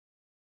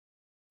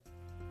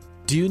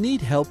Do you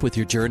need help with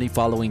your journey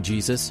following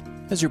Jesus?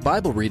 Has your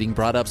Bible reading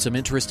brought up some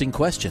interesting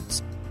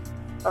questions?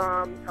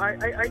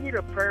 I need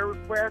a prayer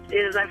request.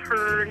 I've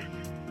heard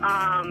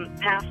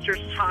pastors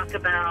talk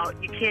about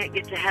you can't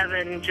get to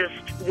heaven just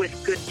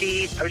with good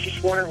deeds. I was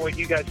just wondering what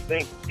you guys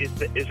think.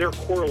 Is there a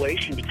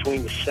correlation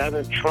between the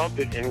seventh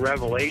trumpet in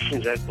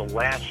Revelations as the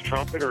last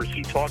trumpet, or is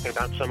he talking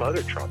about some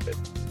other trumpet?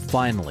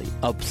 Finally,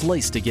 a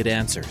place to get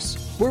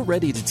answers. We're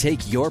ready to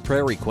take your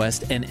prayer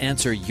request and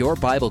answer your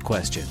Bible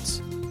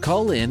questions.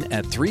 Call in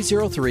at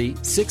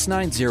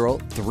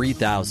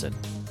 303-690-3000.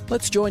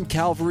 Let's join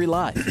Calvary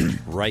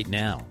Live right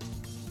now.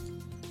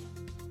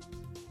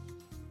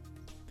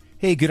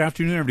 Hey, good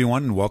afternoon,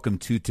 everyone, and welcome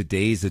to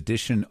today's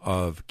edition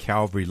of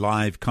Calvary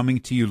Live, coming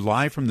to you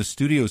live from the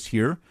studios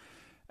here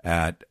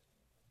at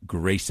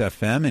Grace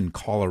FM in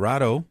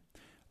Colorado,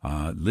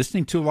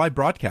 listening to a live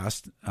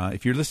broadcast.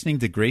 If you're listening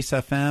to Grace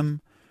FM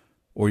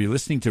or you're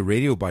listening to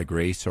Radio by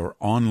Grace or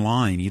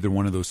online, either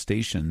one of those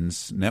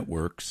stations,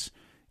 networks,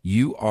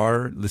 you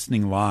are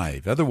listening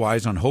live.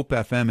 Otherwise, on Hope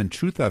FM and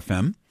Truth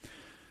FM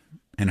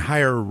and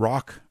Higher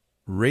Rock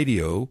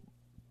Radio,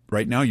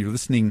 right now you're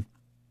listening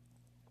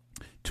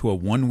to a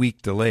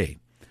 1-week delay.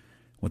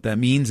 What that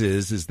means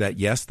is that,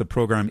 yes, the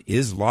program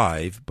is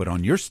live, but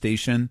on your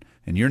station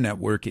and your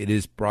network, it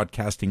is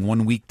broadcasting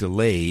 1 week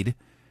delayed.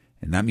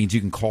 And that means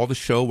you can call the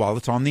show while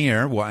it's on the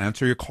air. We'll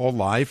answer your call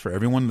live for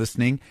everyone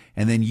listening.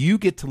 And then you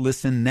get to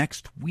listen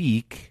next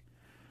week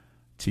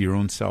to your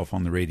own self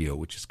on the radio,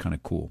 which is kind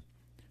of cool.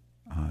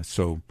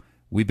 So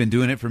we've been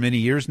doing it for many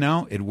years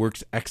now. It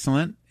works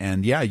excellent.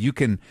 And yeah, you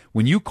can,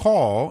 when you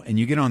call and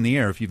you get on the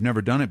air, if you've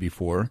never done it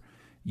before,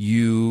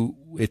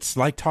 it's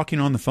like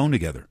talking on the phone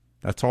together.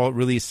 That's all it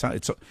really is.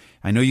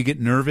 I know you get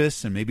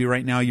nervous, and maybe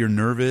right now you're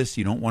nervous.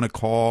 You don't want to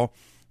call.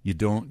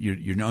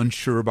 You're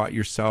unsure about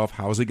yourself.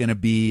 How's it going to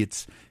be?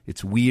 It's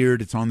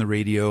weird. It's on the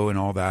radio and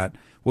all that.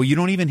 Well, you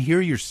don't even hear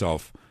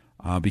yourself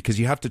because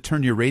you have to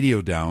turn your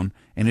radio down,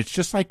 and it's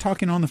just like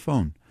talking on the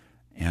phone.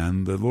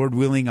 And the Lord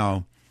willing,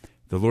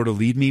 the Lord will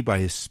lead me by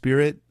His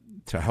Spirit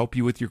to help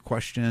you with your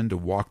question, to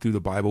walk through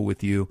the Bible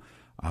with you,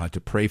 to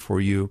pray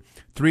for you.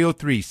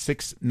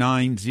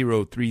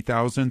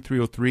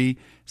 303-690-3000.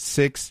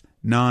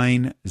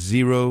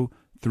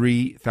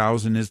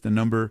 303-690-3000 is the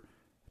number.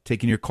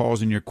 Taking your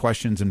calls and your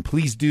questions. And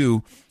please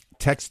do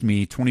text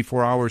me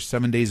 24 hours,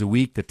 7 days a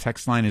week. The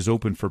text line is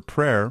open for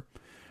prayer.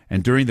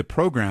 And during the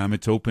program,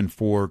 it's open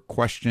for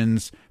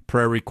questions,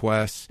 prayer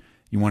requests.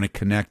 You want to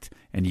connect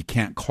and you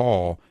can't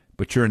call,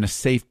 but you're in a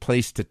safe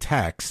place to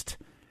text,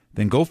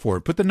 then go for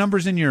it. Put the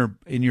numbers in your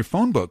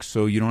phone book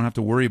so you don't have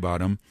to worry about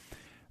them.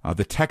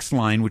 The text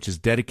line, which is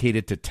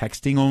dedicated to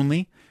texting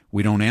only.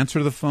 We don't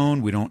answer the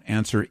phone. We don't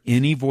answer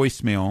any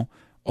voicemail.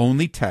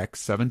 Only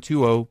text,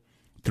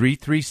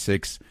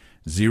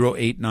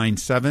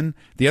 720-336-0897.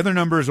 The other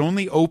number is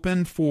only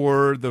open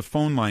for the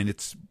phone line.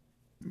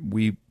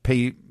 We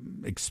pay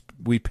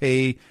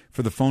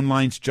for the phone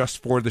lines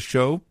just for the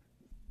show.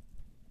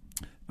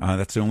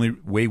 That's the only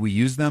way we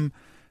use them.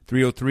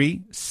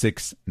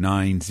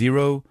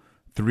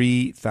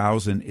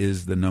 303-690-3000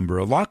 is the number.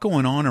 A lot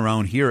going on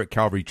around here at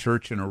Calvary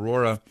Church in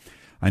Aurora.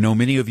 I know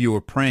many of you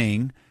are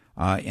praying,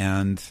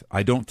 and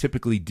I don't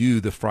typically do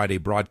the Friday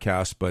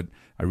broadcast, but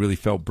I really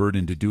felt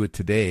burdened to do it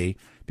today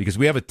because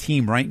we have a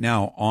team right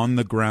now on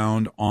the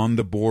ground, on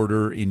the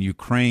border in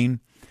Ukraine.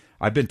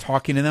 I've been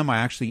talking to them. I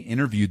actually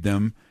interviewed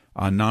them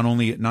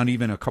not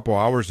even a couple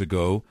hours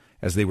ago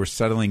as they were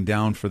settling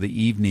down for the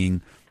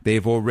evening.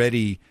 They've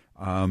already,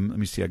 let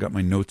me see, I got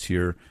my notes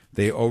here.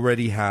 They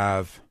already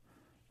have,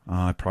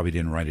 I probably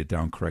didn't write it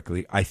down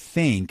correctly. I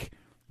think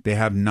they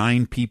have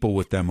 9 people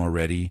with them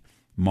already,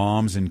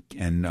 moms and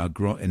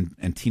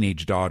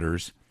teenage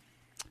daughters.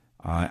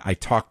 I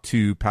talked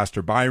to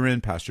Pastor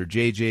Byron, Pastor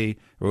JJ,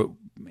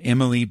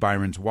 Emily,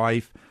 Byron's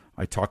wife.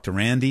 I talked to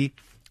Randy.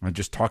 I'm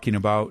just talking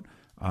about,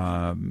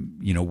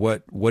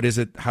 what is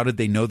it? How did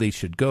they know they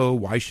should go?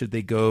 Why should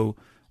they go?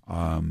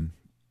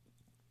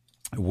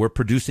 We're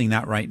producing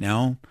that right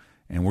now,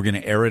 and we're going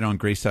to air it on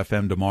Grace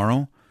FM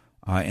tomorrow.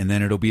 And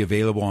then it'll be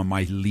available on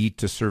my Lead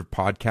to Serve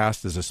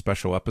podcast as a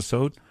special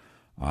episode.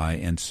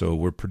 And so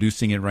we're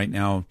producing it right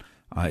now.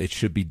 It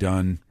should be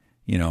done,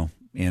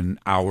 in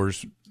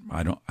hours.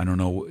 I don't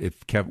know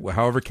if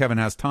however Kevin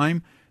has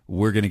time,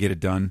 we're going to get it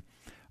done.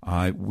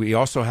 We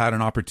also had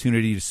an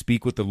opportunity to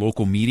speak with the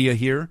local media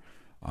here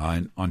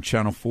on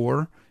Channel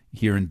 4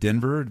 here in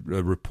Denver.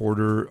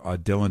 Reporter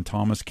Dylan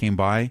Thomas came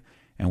by,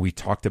 and we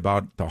talked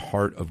about the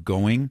heart of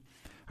going.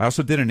 I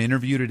also did an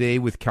interview today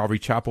with Calvary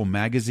Chapel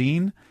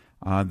Magazine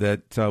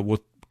that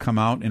will come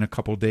out in a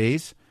couple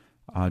days,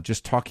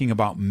 just talking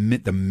about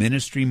the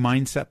ministry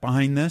mindset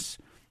behind this.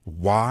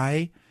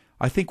 Why?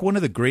 I think one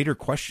of the greater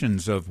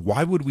questions of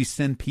why would we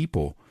send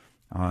people?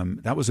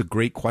 That was a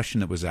great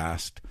question that was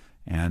asked,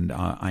 and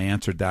I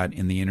answered that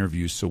in the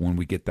interview. So when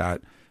we get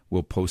that,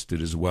 we'll post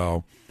it as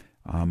well.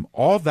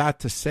 All that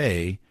to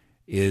say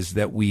is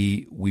that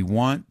we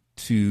want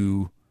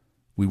to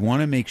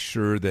make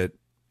sure that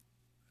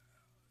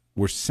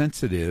we're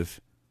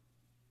sensitive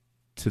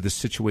to the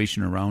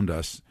situation around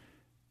us.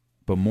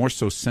 but more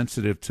so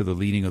sensitive to the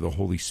leading of the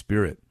Holy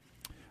Spirit.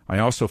 I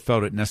also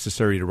felt it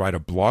necessary to write a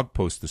blog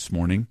post this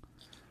morning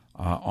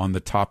on the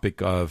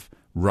topic of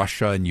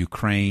Russia and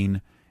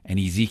Ukraine and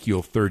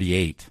Ezekiel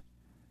 38.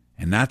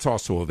 And that's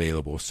also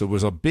available. So it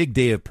was a big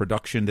day of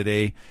production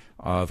today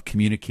of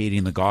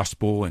communicating the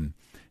gospel and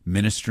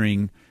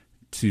ministering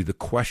to the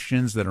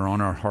questions that are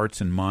on our hearts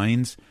and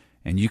minds.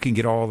 And you can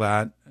get all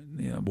that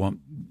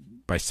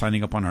by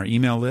signing up on our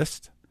email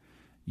list.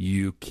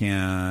 You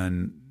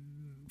can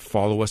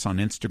follow us on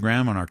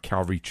Instagram on our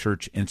Calvary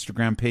Church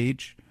Instagram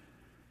page.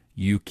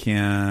 You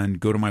can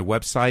go to my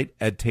website,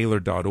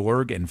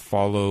 edtaylor.org, and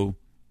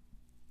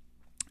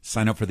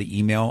sign up for the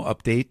email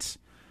updates,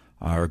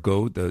 or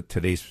go to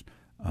today's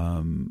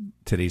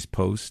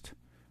post,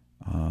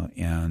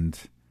 and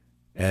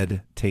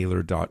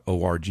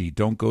edtaylor.org.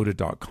 Don't go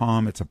to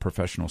 .com. It's a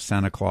professional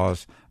Santa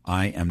Claus.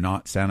 I am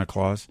not Santa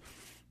Claus.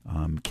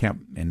 And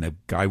the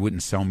guy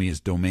wouldn't sell me his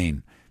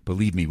domain.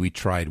 Believe me, we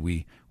tried.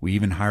 We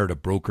even hired a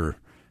broker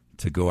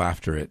to go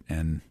after it,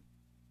 and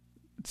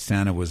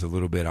Santa was a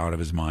little bit out of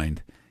his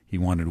mind. He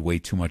wanted way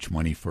too much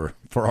money for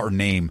our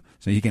name,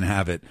 so he can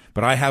have it.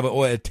 But I have it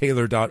at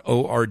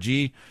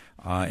taylor.org,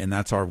 and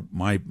that's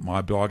my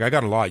blog. I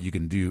got a lot you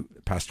can do.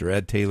 Pastor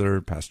Ed Taylor,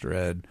 Pastor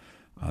Ed.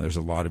 There's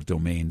a lot of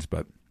domains,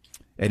 but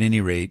at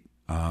any rate,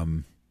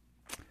 man,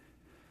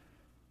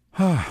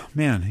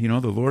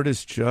 the Lord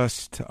is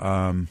just,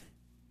 Lord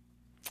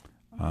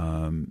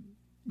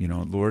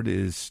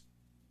is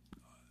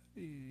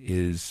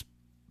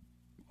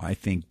I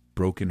think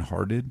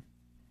brokenhearted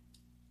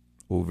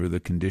over the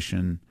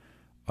condition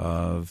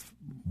of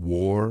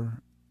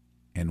war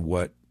and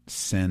what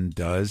sin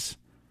does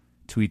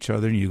to each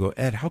other. And you go,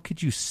 Ed, how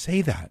could you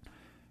say that?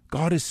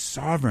 God is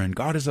sovereign.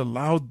 God has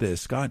allowed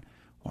this. Well,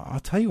 I'll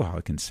tell you how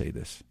I can say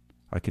this.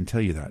 I can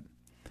tell you that.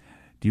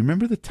 Do you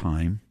remember the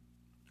time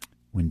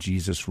when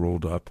Jesus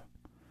rolled up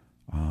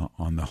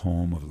on the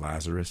home of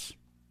Lazarus?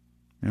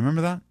 You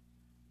remember that?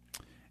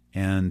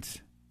 And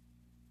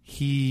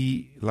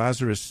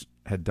Lazarus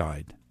had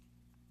died.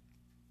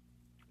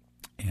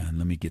 And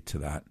let me get to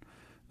that.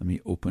 Let me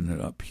open it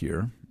up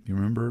here. You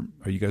remember?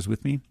 Are you guys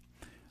with me?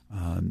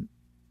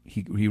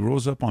 He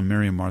rolls up on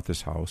Mary and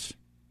Martha's house,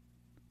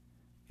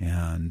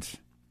 and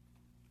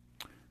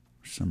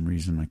for some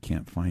reason I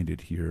can't find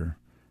it here.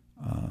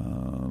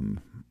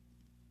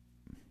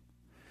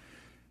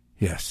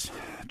 Yes,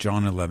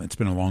 John 11. It's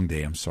been a long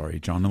day. I'm sorry.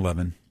 John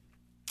 11.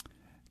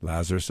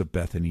 Lazarus of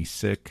Bethany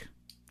sick.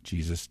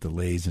 Jesus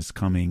delays his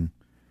coming.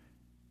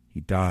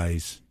 He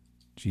dies.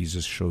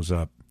 Jesus shows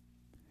up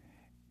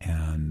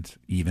and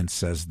even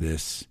says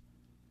this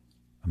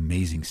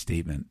amazing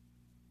statement.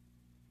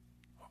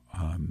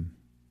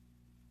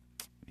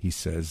 He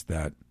says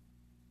that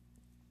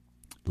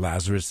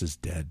Lazarus is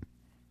dead.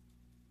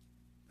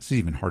 This is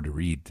even hard to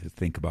read, to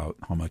think about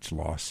how much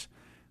loss,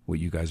 what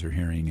you guys are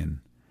hearing, and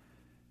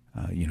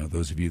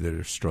those of you that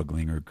are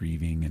struggling or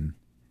grieving. And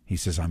he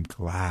says, I'm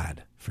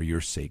glad for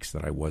your sakes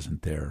that I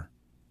wasn't there,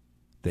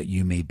 that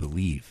you may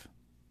believe.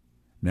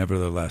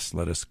 Nevertheless,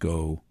 let us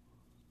go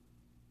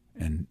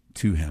and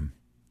to him.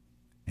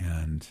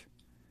 And,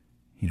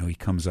 he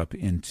comes up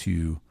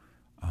into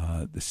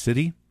the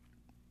city,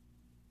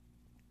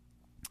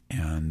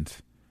 and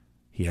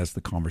he has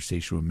the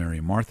conversation with Mary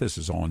and Martha. This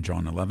is all in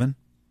John 11.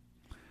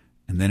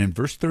 And then in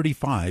verse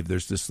 35,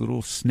 there's this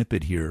little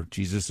snippet here.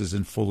 Jesus is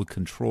in full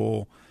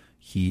control.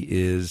 He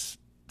is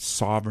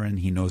sovereign.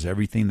 He knows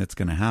everything that's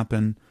going to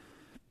happen.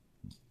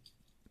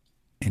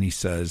 And he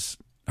says,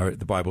 or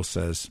the Bible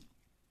says,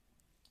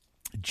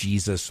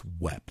 Jesus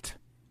wept.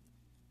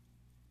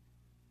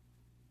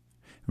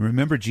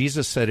 Remember,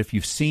 Jesus said, if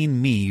you've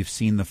seen me, you've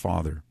seen the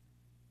Father.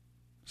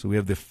 So we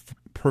have the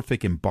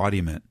perfect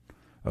embodiment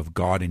of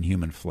God in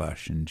human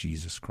flesh in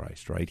Jesus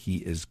Christ, right? He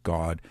is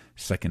God,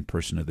 second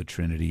person of the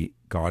Trinity,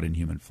 God in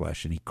human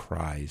flesh, and he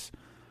cries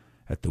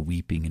at the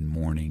weeping and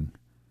mourning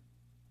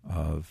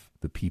of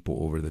the people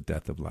over the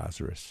death of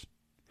Lazarus.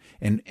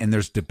 And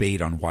there's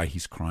debate on why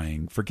he's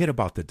crying. Forget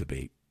about the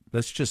debate.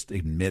 Let's just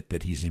admit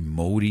that he's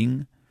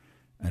emoting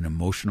an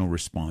emotional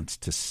response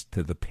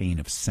to the pain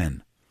of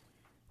sin.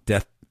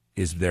 Death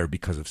is there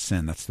because of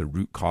sin. That's the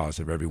root cause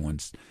of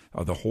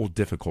the whole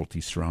difficulty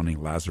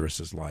surrounding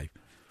Lazarus' life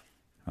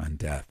and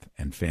death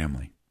and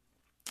family.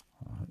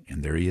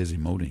 And there he is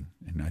emoting.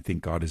 And I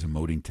think God is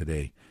emoting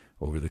today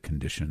over the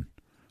condition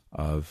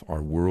of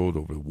our world,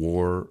 over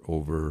war,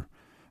 over...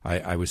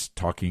 I was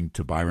talking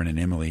to Byron and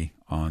Emily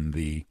and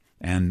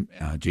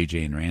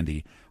JJ and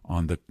Randy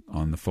on the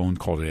phone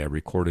call today. I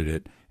recorded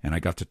it, and I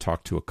got to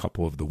talk to a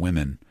couple of the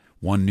women.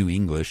 One knew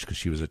English because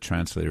she was a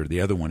translator. The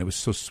other one, it was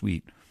so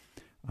sweet.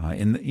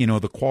 And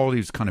the quality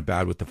was kind of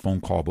bad with the phone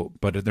call,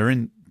 but they're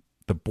in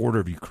the border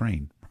of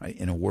Ukraine, right,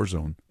 in a war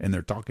zone, and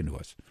they're talking to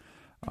us.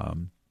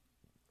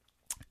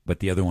 But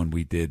the other one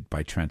we did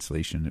by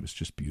translation. It was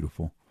just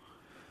beautiful.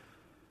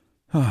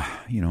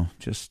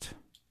 Just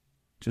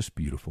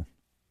beautiful.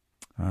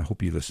 I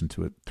hope you listen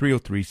to it.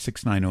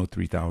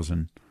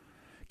 303-690-3000.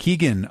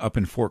 Keegan up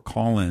in Fort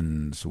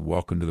Collins.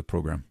 Welcome to the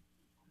program.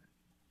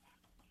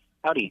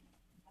 Howdy.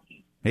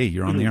 Hey,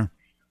 you're on the air.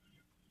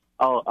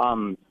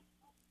 Oh,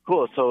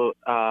 cool. So,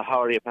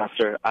 how are you,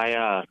 Pastor?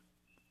 I'm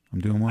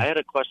doing well. I had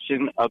a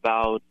question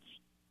about,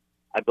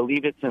 I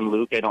believe it's in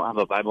Luke. I don't have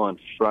a Bible in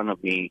front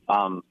of me.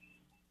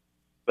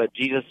 But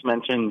Jesus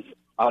mentions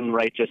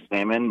unrighteous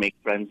mammon, make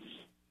friends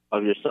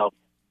of yourself,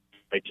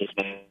 righteous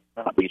mammon.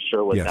 I'm not really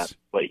sure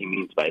what he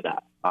means by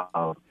that.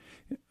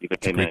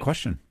 It's a great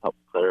question. Help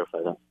clarify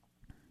that.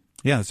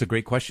 Yeah, it's a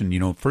great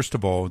question. First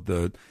of all,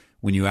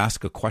 when you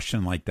ask a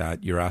question like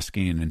that, you're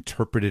asking an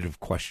interpretative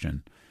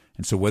question.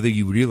 And so whether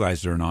you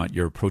realize it or not,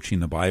 you're approaching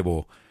the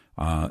Bible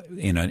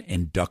in an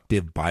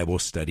inductive Bible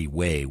study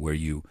way, where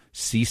you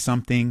see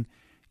something,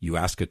 you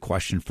ask a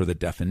question for the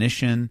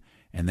definition,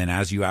 and then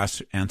as you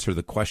answer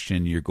the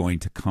question, you're going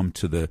to come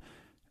to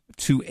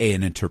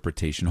an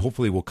interpretation.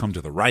 Hopefully we'll come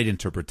to the right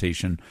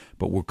interpretation,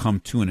 but we'll come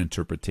to an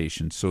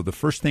interpretation. So the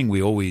first thing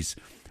we always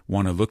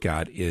want to look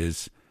at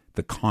is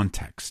the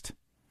context,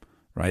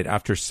 right?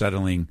 After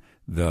settling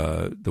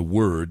the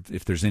word,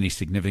 if there's any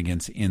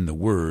significance in the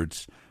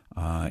words,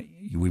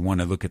 we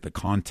want to look at the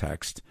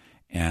context.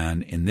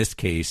 And in this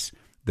case,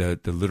 the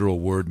literal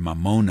word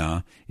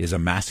mamona is a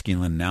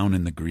masculine noun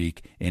in the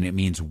Greek, and it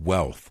means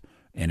wealth.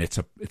 And it's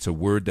a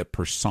word that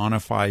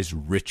personifies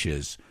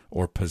riches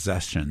or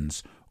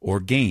possessions or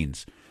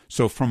gains.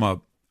 So from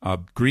a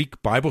Greek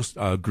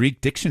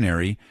Greek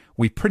dictionary,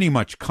 we pretty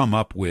much come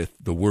up with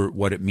the word,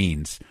 what it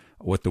means,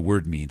 what the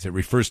word means. It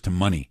refers to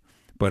money.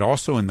 But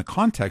also in the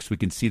context, we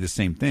can see the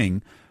same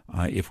thing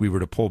if we were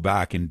to pull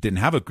back and didn't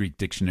have a Greek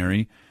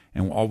dictionary,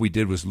 and all we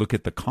did was look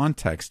at the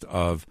context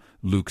of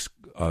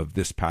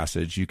this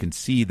passage. You can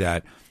see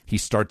that he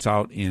starts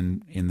out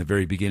in the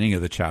very beginning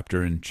of the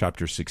chapter, in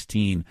chapter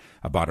 16,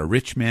 about a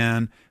rich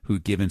man who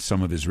had given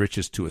some of his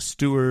riches to a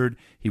steward.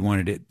 He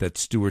wanted that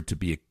steward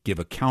to give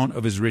account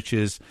of his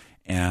riches,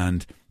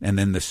 and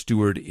then the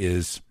steward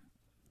is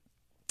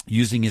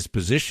using his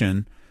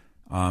position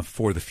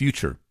for the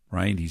future,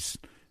 right? He's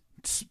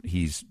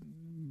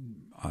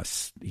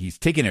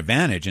taking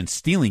advantage and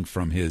stealing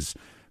from his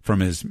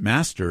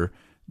master,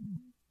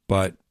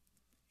 but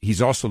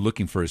he's also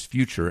looking for his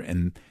future.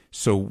 And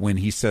so when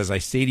he says, I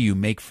say to you,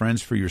 make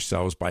friends for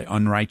yourselves by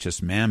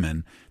unrighteous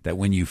mammon, that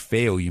when you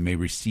fail, you may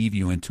receive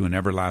you into an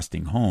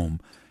everlasting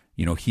home.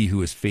 He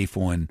who is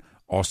faithful in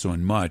also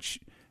in much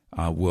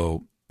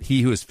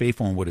he who is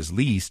faithful in what is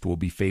least will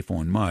be faithful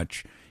in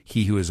much.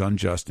 He who is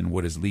unjust in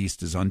what is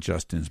least is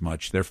unjust in as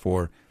much.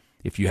 Therefore,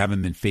 if you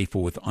haven't been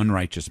faithful with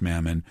unrighteous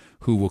mammon,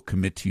 who will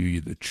commit to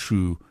you the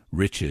true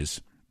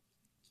riches?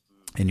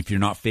 And if you're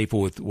not faithful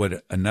with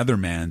what another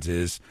man's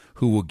is,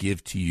 who will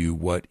give to you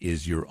what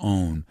is your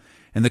own?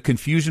 And the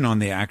confusion on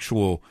the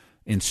actual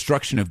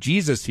instruction of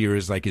Jesus here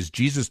is like, is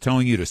Jesus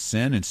telling you to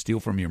sin and steal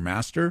from your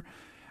master?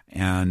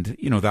 And,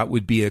 that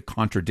would be a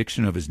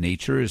contradiction of his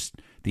nature, is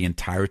the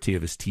entirety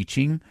of his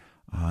teaching.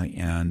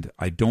 And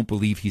I don't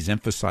believe he's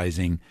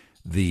emphasizing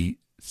the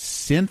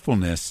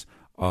sinfulness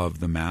of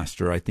the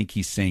master. I think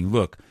he's saying,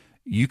 look,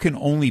 you can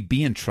only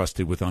be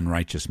entrusted with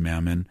unrighteous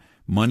mammon.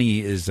 Money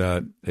is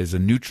a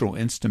neutral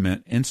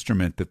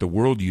instrument that the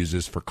world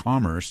uses for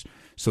commerce.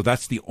 So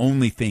that's the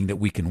only thing that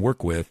we can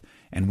work with.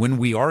 And when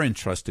we are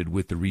entrusted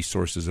with the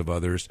resources of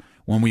others,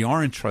 when we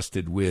are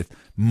entrusted with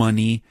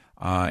money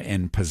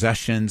and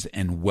possessions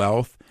and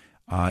wealth,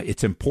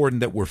 it's important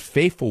that we're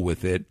faithful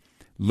with it,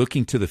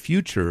 looking to the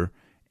future,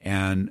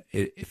 and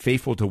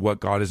faithful to what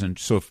God is.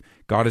 So if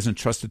God has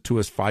entrusted to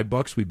us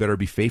 $5, we better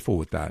be faithful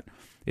with that.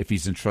 If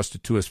he's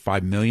entrusted to us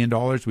 $5 million,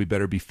 we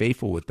better be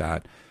faithful with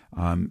that.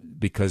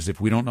 Because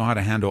if we don't know how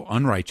to handle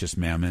unrighteous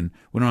mammon,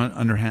 we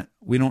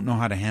don't know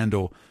how to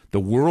handle the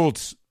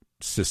world's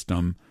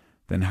system,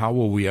 then how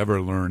will we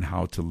ever learn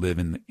how to live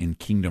in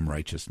kingdom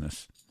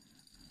righteousness?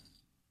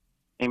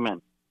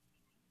 Amen.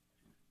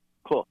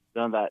 Cool.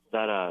 No,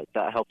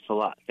 that helps a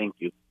lot. Thank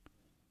you.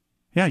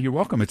 Yeah, you're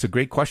welcome. It's a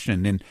great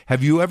question. And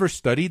have you ever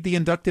studied the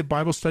inductive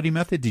Bible study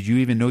method? Did you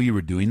even know you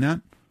were doing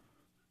that?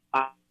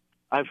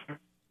 I've heard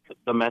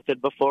the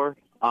method before.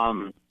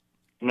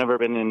 Never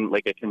been in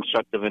like a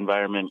constructive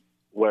environment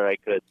where I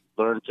could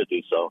learn to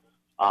do so.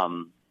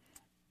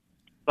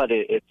 But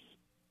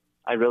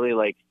I really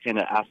like kind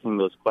of asking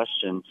those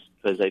questions,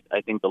 because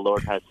I think the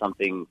Lord has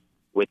something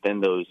within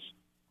those,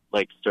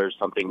 like stirs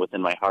something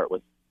within my heart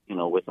with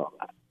all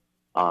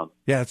that.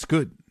 Yeah, that's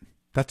good.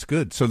 That's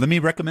good. So let me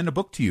recommend a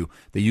book to you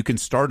that you can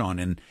start on.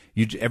 And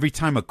every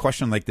time a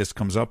question like this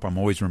comes up, I'm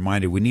always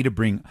reminded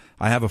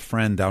I have a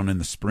friend down in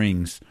the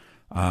Springs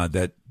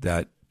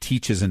that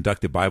teaches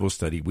inductive Bible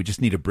study. We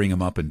just need to bring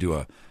him up and do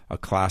a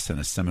class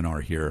and a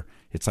seminar here.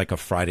 It's like a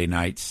Friday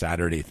night,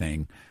 Saturday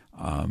thing,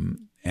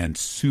 and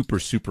super,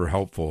 super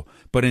helpful.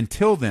 But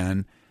until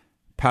then,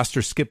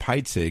 Pastor Skip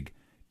Heitzig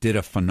did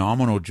a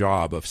phenomenal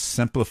job of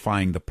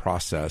simplifying the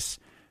process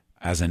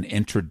as an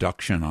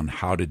introduction on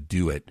how to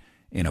do it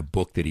in a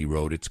book that he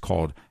wrote. It's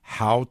called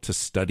How to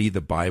Study the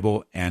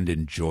Bible and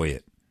Enjoy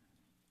It.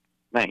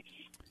 Nice.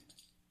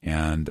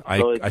 And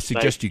I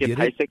suggest you get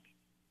it.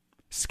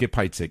 Skip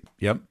Heitzig.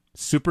 Yep.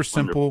 Super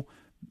simple, wonderful.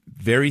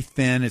 Very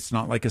thin. It's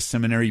not like a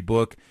seminary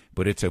book,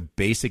 but it's a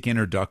basic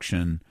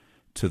introduction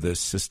to the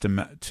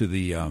system, to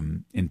the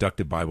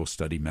inductive Bible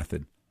study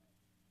method.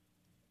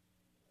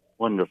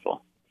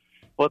 Wonderful.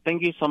 Well,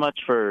 thank you so much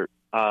for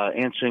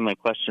answering my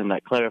question.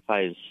 That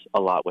clarifies a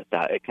lot with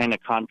that. It kind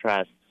of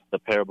contrasts the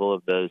parable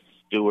of the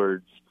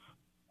stewards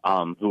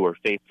who were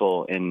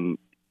faithful and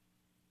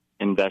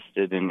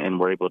invested and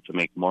were able to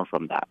make more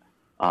from that.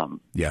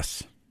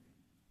 Yes.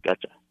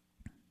 Gotcha.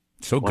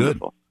 So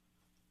wonderful. Good.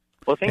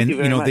 Well, thank you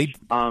very much.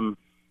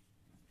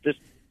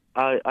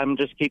 I'm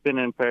just keeping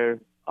in prayer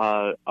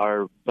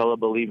our fellow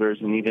believers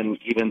and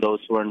even those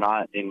who are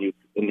not in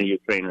the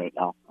Ukraine right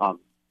now.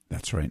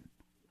 That's right.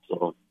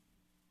 So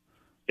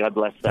God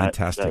bless that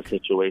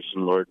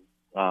situation, Lord.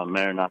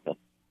 Maranatha.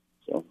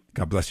 So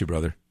God bless you,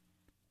 brother.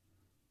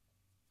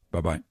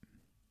 Bye-bye.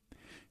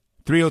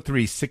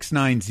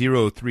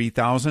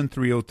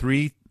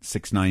 303-690-3000,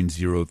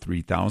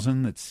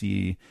 303-690-3000. Let's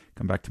see,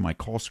 come back to my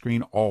call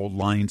screen. All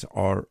lines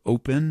are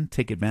open.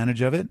 Take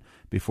advantage of it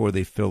before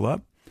they fill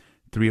up.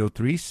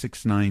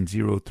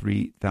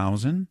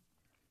 303-690-3000.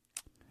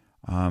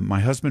 My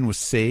husband was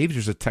saved.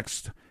 There's a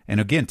text, and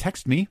again,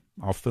 text me.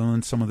 I'll fill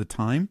in some of the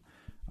time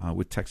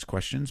with text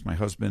questions. My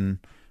husband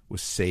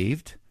was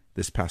saved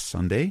this past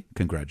Sunday.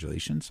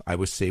 Congratulations. I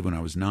was saved when I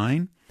was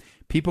 9.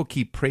 People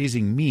keep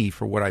praising me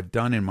for what I've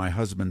done in my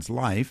husband's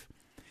life,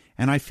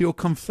 and I feel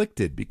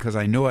conflicted because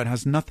I know it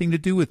has nothing to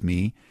do with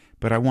me,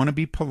 but I want to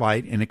be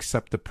polite and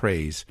accept the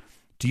praise.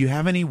 Do you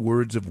have any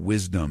words of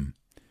wisdom?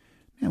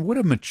 Man, what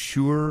a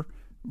mature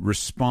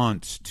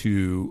response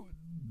to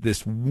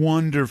this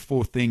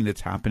wonderful thing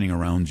that's happening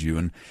around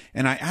you.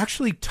 And I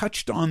actually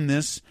touched on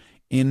this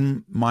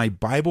in my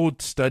Bible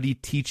study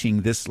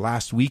teaching this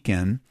last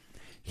weekend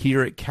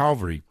here at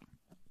Calvary.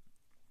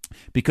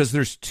 Because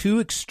there's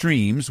two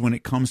extremes when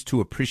it comes to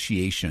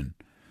appreciation.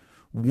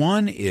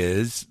 One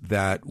is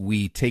that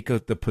we take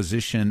up the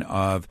position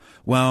of,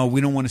 well,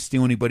 we don't want to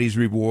steal anybody's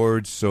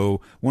rewards, so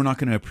we're not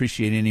going to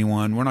appreciate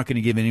anyone. We're not going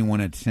to give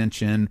anyone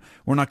attention.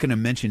 We're not going to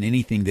mention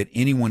anything that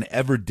anyone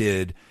ever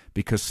did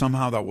because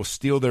somehow that will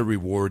steal their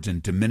rewards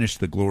and diminish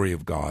the glory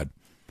of God.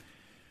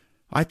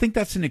 I think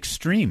that's an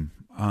extreme.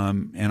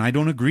 And I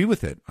don't agree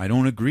with it. I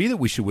don't agree that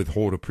we should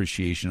withhold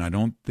appreciation. I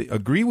don't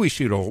agree we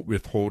should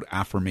withhold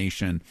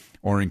affirmation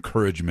or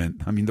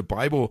encouragement. I mean, the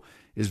Bible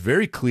is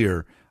very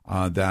clear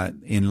that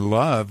in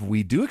love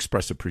we do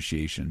express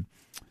appreciation.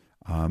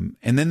 And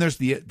then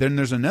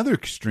there's another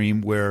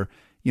extreme where,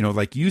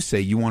 like you say,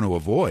 you want to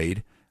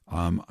avoid,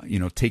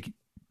 take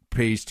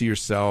praise to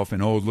yourself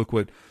and look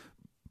what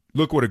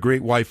a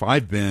great wife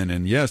I've been.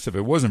 And yes, if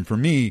it wasn't for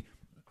me,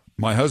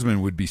 my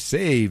husband would be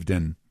saved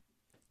and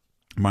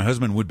my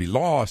husband would be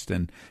lost,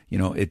 and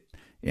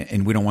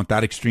and we don't want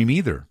that extreme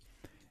either.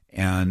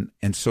 And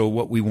so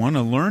what we want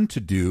to learn to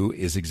do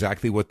is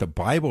exactly what the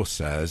Bible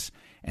says,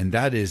 and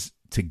that is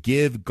to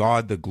give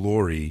God the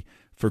glory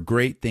for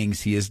great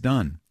things he has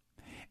done.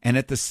 And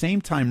at the same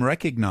time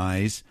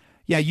recognize,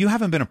 you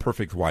haven't been a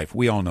perfect wife.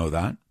 We all know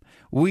that.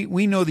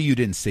 We know that you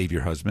didn't save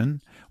your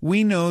husband.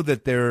 We know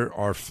that there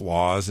are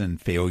flaws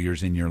and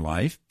failures in your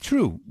life.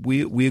 True,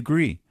 we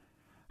agree.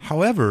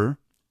 However,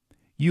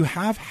 you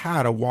have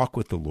had a walk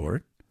with the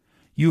Lord.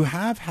 You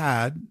have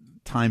had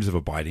times of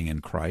abiding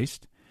in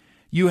Christ.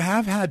 You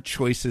have had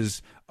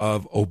choices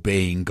of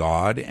obeying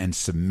God and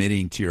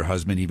submitting to your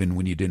husband even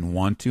when you didn't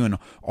want to, and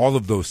all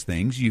of those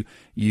things. You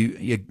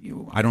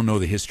I don't know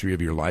the history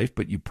of your life,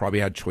 but you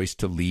probably had choice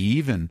to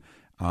leave and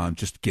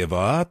just give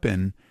up.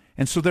 And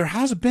so there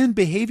has been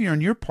behavior on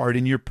your part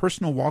in your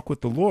personal walk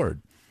with the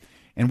Lord.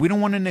 And we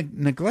don't want to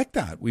neglect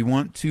that. We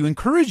want to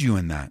encourage you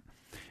in that.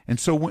 And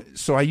so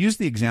I use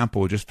the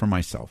example just for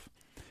myself.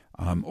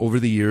 Over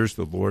the years,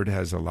 the Lord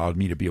has allowed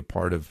me to be a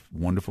part of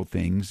wonderful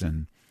things,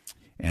 and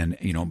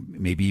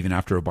maybe even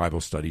after a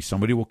Bible study,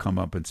 somebody will come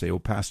up and say, "Oh,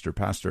 Pastor,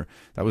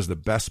 that was the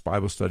best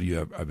Bible study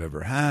I've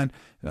ever had.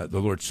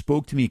 The Lord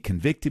spoke to me,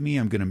 convicted me.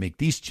 I'm going to make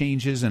these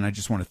changes, and I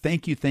just want to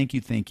thank you, thank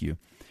you, thank you."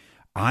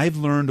 I've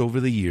learned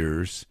over the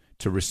years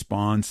to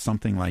respond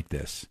something like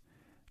this: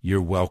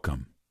 "You're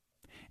welcome,"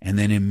 and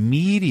then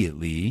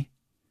immediately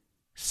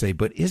say,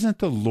 "But isn't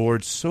the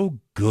Lord so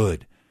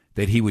good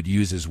that he would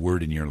use his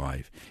word in your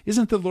life?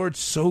 Isn't the Lord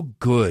so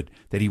good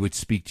that he would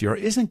speak to your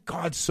heart? Isn't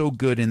God so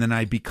good?" And then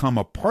I become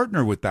a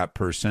partner with that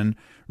person,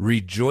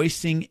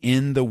 rejoicing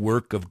in the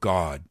work of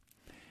God.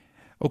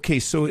 Okay,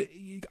 so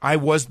I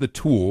was the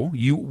tool.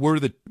 You were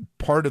the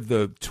part of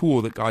the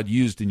tool that God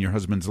used in your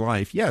husband's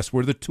life. Yes,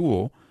 we're the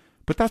tool,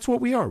 but that's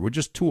what we are. We're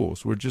just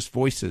tools. We're just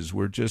voices.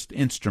 We're just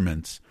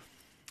instruments.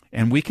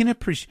 And we can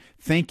appreciate,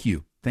 thank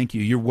you. Thank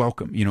you. You're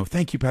welcome.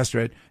 Thank you, Pastor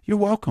Ed. You're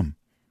welcome.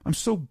 I'm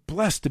so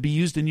blessed to be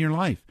used in your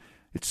life.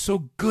 It's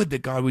so good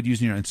that God would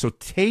use you. And so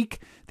take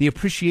the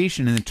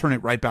appreciation and then turn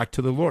it right back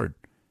to the Lord.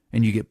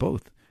 And you get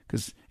both.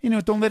 Because,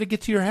 don't let it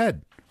get to your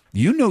head.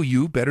 You know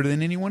you better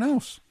than anyone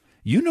else.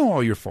 You know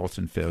all your faults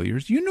and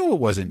failures. You know it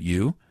wasn't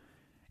you.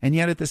 And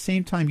yet at the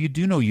same time, you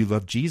do know you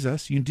love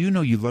Jesus. You do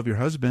know you love your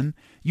husband.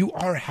 You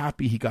are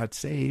happy he got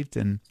saved.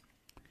 And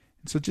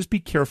so just be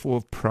careful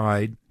of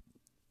pride,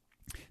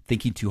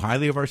 thinking too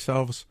highly of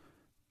ourselves,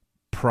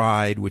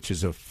 pride, which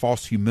is a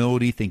false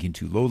humility, thinking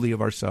too lowly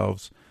of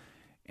ourselves,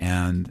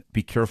 and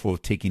be careful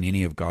of taking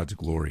any of God's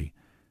glory.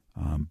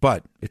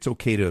 But it's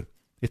okay to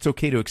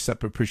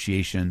accept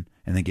appreciation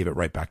and then give it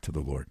right back to the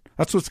Lord.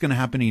 That's what's going to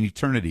happen in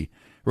eternity.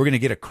 We're going to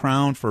get a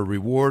crown for a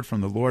reward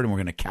from the Lord, and we're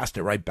going to cast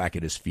it right back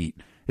at his feet.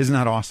 Isn't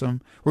that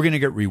awesome? We're going to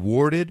get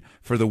rewarded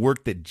for the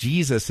work that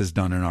Jesus has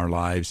done in our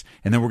lives,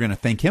 and then we're going to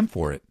thank him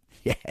for it.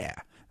 Yeah,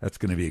 that's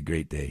going to be a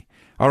great day.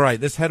 All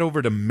right, let's head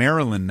over to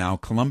Maryland now,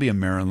 Columbia,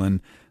 Maryland.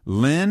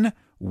 Lynn,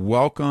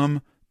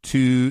 welcome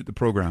to the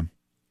program.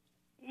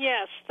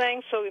 Yes,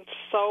 thanks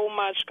so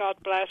much. God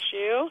bless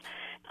you.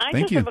 I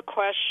Thank just you. have a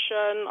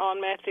question on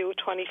Matthew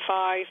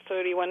 25,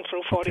 31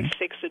 through 46,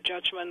 Okay. the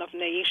judgment of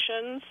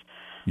nations.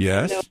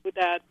 Yes. I know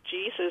that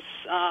Jesus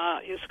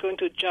is going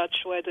to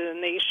judge whether the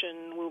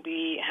nation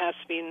has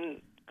been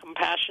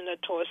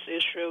compassionate towards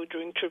Israel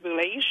during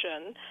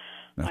tribulation.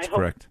 That's I hope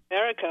correct.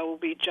 America will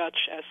be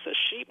judged as a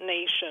sheep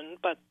nation,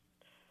 but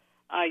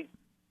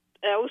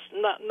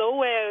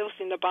nowhere else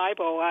in the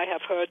Bible I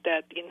have heard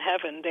that in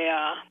heaven there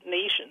are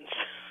nations.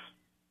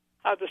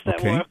 How does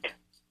that work?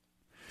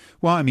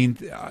 Well, I mean,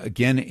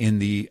 again,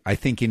 I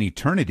think in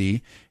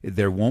eternity,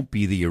 there won't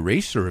be the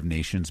eraser of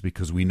nations,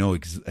 because we know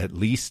at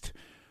least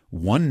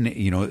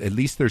at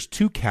least there's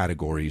two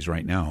categories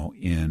right now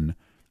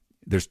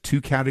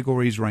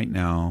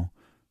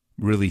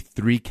really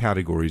three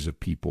categories of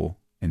people,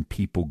 and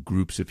people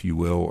groups, if you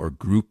will, or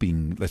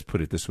let's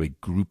put it this way,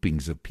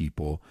 groupings of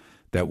people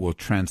that will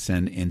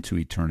transcend into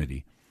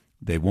eternity.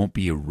 They won't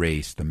be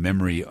erased. The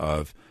memory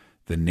of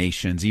the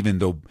nations, even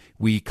though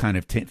we kind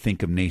of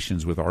think of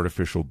nations with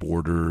artificial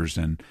borders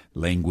and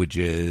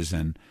languages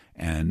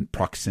and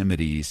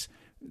proximities,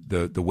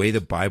 the way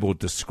the Bible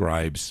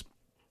describes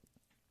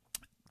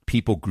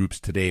people groups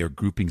today, or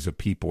groupings of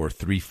people, are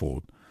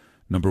threefold.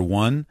 Number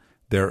one,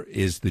 there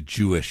is the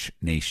Jewish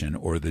nation,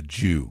 or the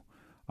Jew,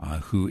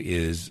 who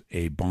is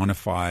a bona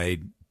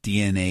fide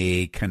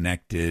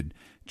DNA-connected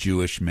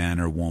Jewish man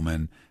or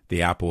woman,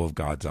 the apple of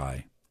God's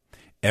eye.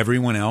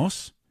 Everyone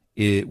else,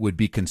 it would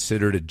be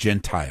considered a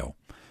Gentile.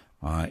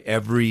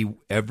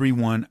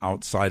 Everyone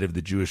outside of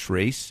the Jewish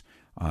race,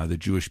 the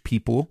Jewish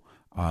people,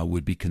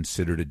 would be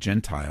considered a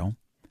Gentile.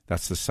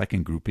 That's the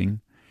second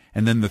grouping.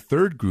 And then the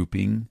third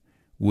grouping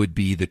would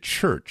be the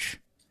church.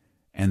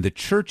 And the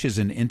church is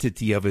an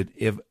entity of it,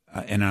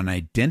 and an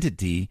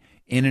identity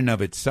in and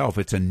of itself.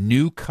 It's a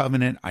new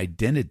covenant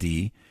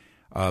identity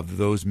of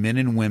those men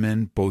and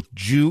women, both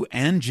Jew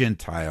and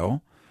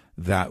Gentile,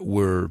 that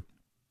were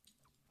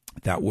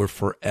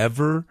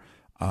forever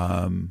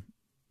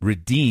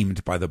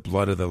redeemed by the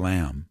blood of the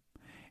Lamb.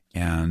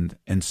 And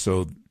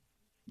so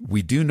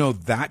we do know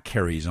that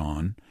carries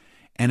on.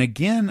 And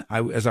again,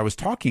 as I was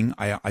talking,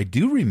 I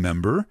do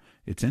remember,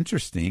 it's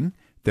interesting,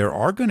 there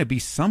are going to be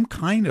some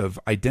kind of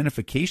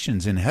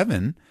identifications in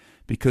heaven,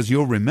 because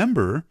you'll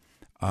remember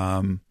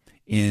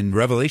in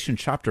Revelation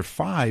chapter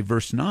 5,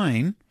 verse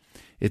 9,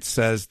 it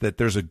says that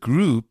there's a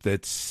group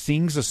that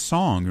sings a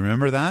song.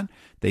 Remember that?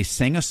 They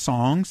sang a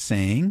song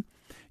saying,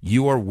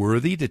 "You are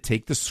worthy to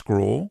take the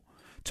scroll,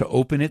 to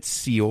open its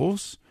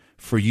seals,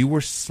 for you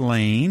were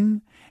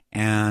slain,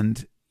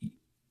 and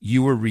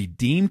you were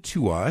redeemed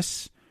to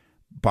us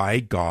by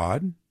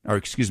God,"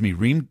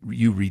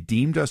 you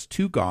redeemed us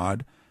to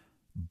God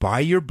by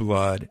your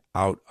blood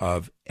out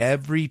of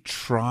every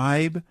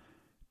tribe,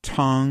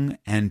 tongue,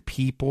 and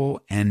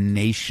people and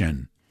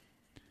nation.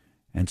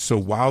 And so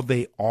while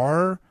they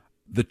are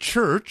the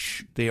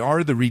church, they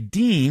are the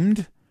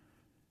redeemed,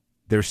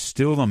 there's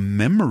still a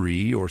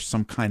memory or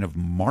some kind of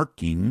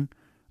marking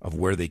of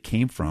where they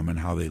came from and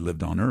how they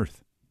lived on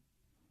earth.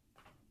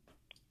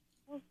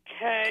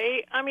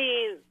 Okay. I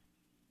mean,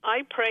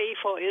 I pray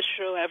for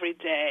Israel every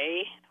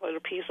day, for the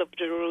peace of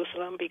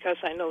Jerusalem, because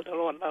I know the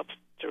Lord loves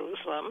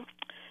Jerusalem.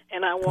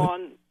 And I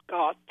want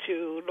God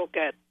to look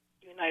at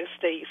the United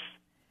States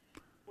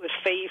with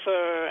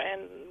favor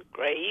and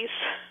grace.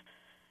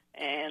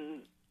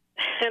 And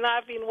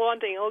I've been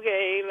wanting,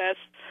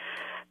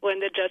 when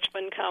the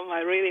judgment comes,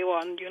 I really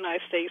want the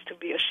United States to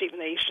be a sheep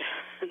nation.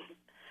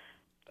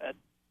 But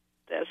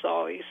that's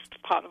always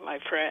part of my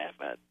prayer.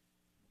 But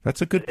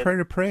that's a good prayer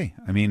to pray.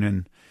 I mean,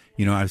 and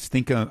I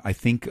think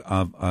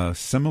of a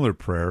similar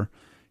prayer.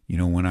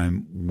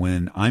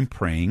 When I'm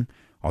praying,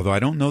 although I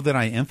don't know that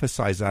I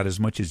emphasize that as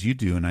much as you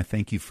do, and I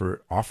thank you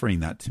for offering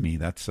that to me.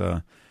 That's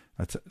a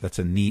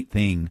neat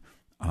thing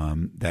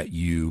that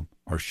you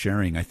are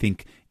sharing. I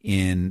think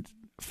in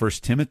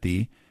 1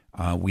 Timothy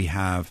we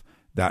have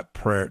that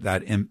prayer,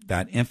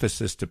 that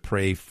emphasis to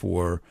pray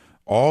for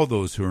all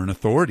those who are in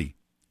authority,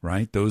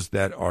 right? Those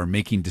that are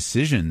making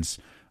decisions,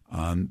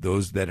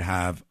 those that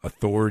have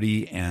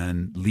authority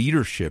and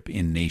leadership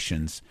in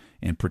nations,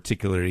 and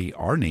particularly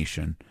our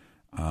nation.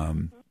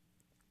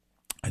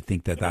 I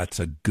think that's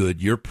a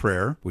good, your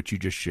prayer, which you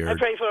just shared. I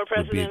pray for a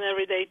president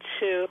every day,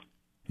 too.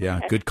 Yeah,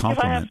 good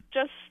compliment. If I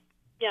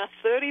have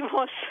 30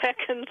 more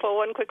seconds for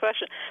one quick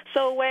question.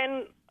 So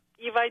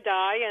if I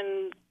die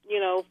and,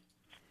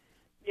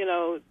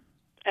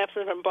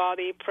 absent from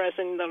body,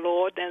 present in the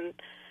Lord, and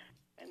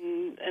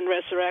and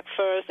resurrect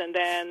first, and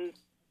then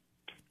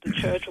the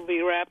church will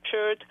be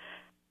raptured.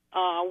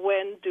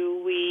 When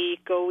do we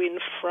go in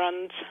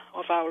front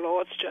of our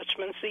Lord's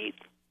judgment seat?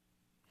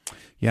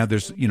 Yeah,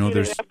 there's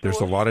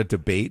a lot of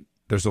debate.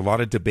 There's a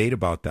lot of debate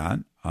about that.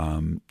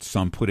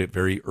 Some put it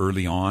very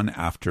early on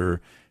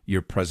after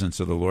your presence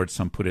of the Lord.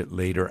 Some put it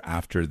later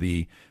after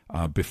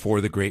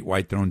before the great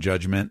white throne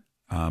judgment,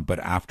 but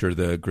after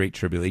the great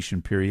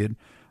tribulation period.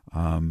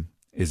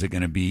 Is it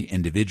going to be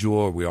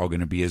individual? Are we all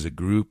going to be as a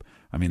group?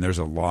 I mean, there's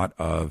a lot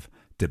of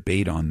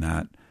debate on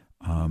that.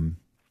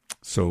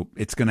 So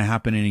it's going to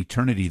happen in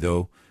eternity,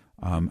 though.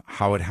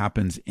 How it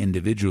happens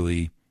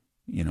individually,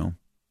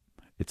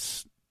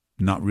 it's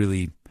not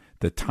really,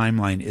 the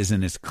timeline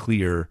isn't as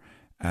clear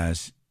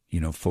as,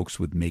 folks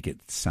would make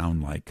it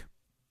sound like.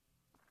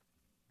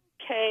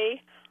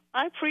 Okay.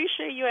 I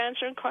appreciate you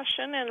answering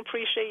question and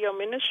appreciate your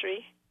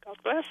ministry. God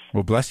bless.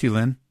 Well, bless you,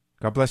 Lynn.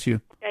 God bless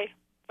you. Okay.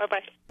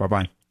 Bye-bye.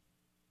 Bye-bye.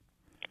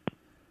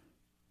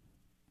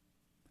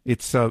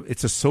 It's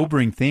a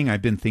sobering thing.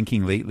 I've been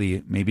thinking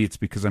lately, maybe it's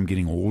because I'm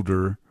getting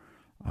older,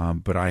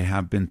 but I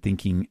have been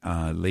thinking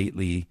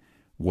lately,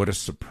 what a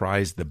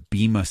surprise, the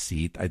Bema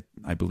seat.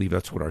 I believe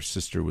that's what our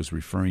sister was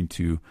referring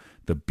to,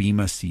 the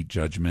Bema seat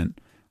judgment,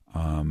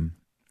 the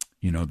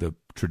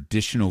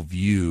traditional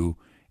view,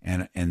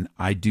 and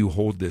I do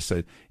hold this.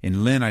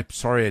 And Lynn, I'm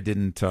sorry I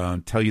didn't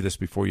tell you this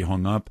before you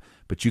hung up,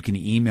 but you can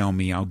email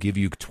me. I'll give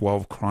you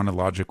 12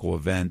 chronological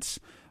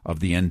events of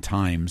the end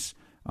times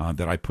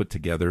that I put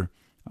together.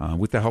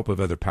 With the help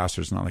of other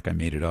pastors, not like I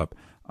made it up,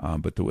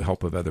 but the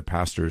help of other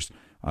pastors.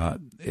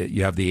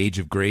 You have the age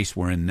of grace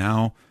we're in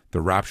now,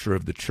 the rapture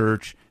of the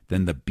church,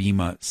 then the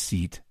Bema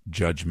seat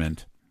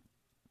judgment.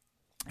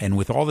 And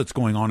with all that's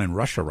going on in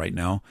Russia right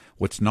now,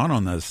 what's not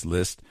on this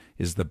list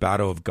is the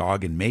battle of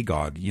Gog and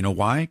Magog. You know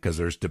why? Because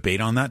there's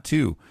debate on that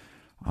too.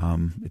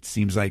 It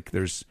seems like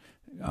there's,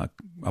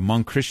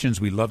 among Christians,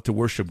 we love to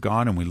worship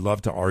God and we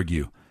love to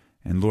argue.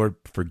 And Lord,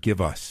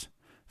 forgive us.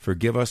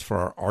 Forgive us for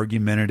our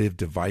argumentative,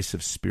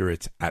 divisive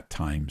spirits at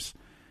times,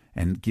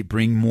 and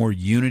bring more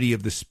unity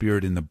of the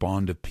Spirit in the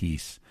bond of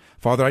peace.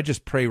 Father, I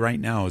just pray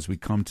right now as we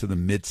come to the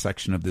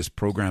midsection of this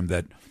program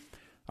that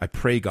I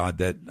pray, God,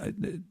 that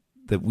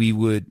we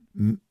would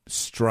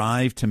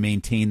strive to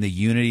maintain the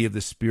unity of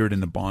the Spirit in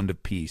the bond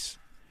of peace,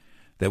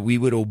 that we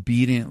would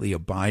obediently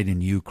abide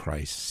in you,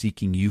 Christ,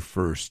 seeking you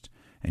first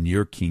and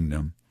your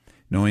kingdom,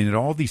 knowing that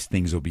all these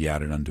things will be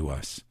added unto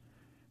us.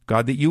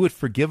 God, that you would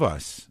forgive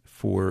us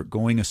for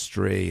going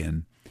astray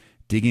and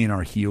digging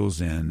our heels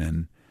in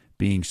and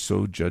being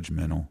so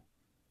judgmental.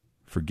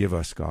 Forgive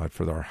us, God,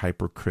 for our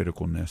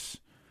hypercriticalness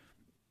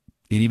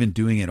and even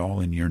doing it all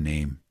in your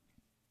name.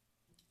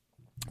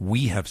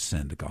 We have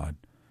sinned, God,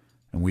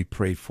 and we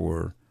pray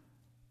for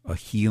a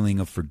healing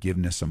of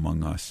forgiveness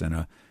among us and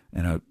a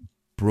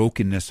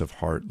brokenness of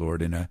heart,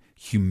 Lord, and a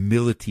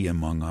humility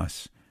among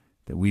us,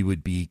 that we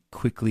would be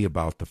quickly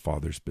about the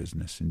Father's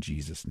business in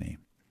Jesus' name.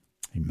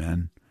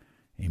 Amen.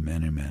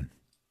 Amen. Amen.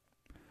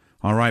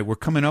 All right, we're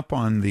coming up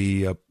on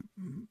the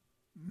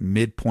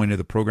midpoint of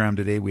the program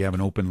today. We have an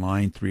open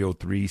line,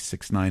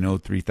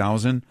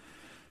 303-690-3000,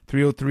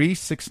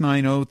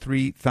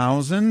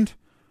 303-690-3000,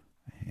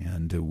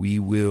 and we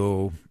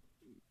will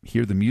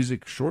hear the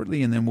music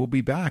shortly, and then we'll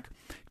be back.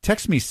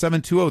 Text me,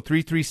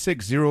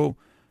 720-336-0897,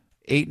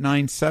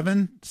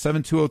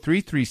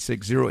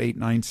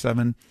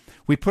 720-336-0897.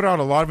 We put out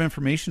a lot of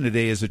information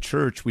today as a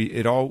church.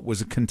 It all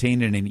was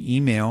contained in an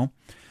email.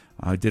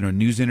 I did a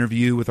news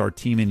interview with our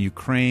team in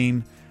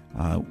Ukraine.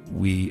 I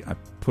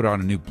put out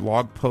a new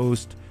blog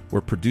post.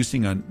 We're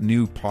producing a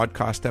new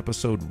podcast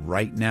episode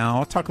right now.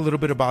 I'll talk a little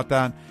bit about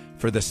that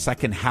for the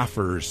second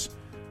halfers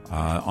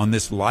on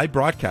this live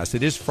broadcast.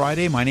 It is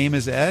Friday. My name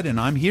is Ed, and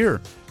I'm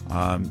here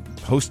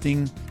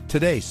hosting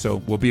today. So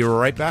we'll be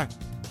right back.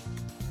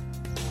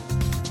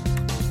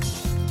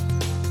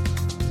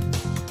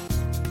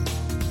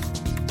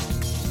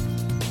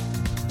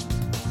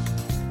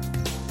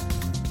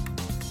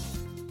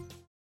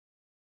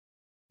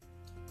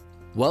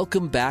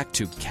 Welcome back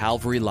to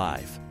Calvary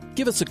Live.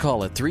 Give us a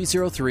call at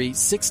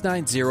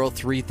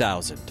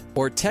 303-690-3000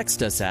 or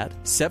text us at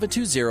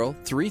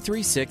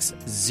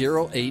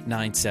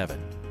 720-336-0897.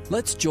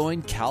 Let's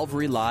join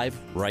Calvary Live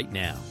right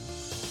now.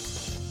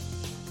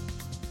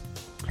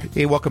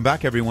 Hey, welcome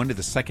back, everyone, to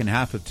the second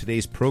half of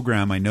today's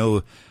program. I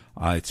know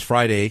it's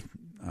Friday.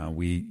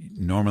 We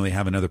normally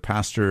have another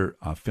pastor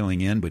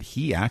filling in, but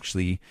he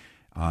actually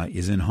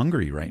is in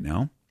Hungary right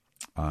now,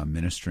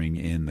 ministering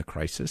in the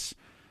crisis.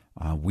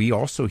 We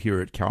also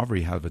here at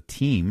Calvary have a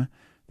team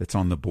that's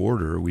on the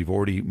border. We've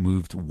already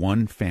moved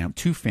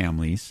two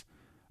families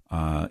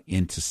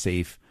into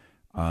safe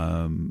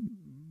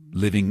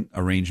living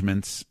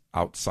arrangements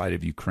outside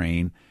of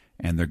Ukraine,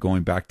 and they're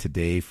going back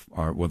today.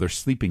 They're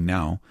sleeping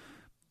now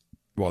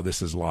while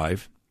this is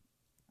live,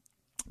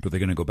 but they're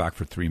going to go back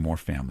for 3 more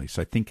families.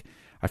 So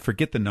I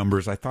forget the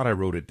numbers. I thought I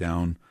wrote it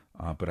down,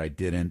 but I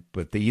didn't.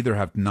 But they either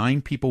have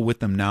 9 people with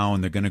them now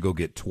and they're going to go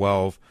get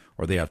 12,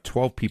 or they have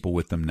 12 people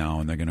with them now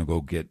and they're going to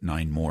go get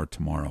 9 more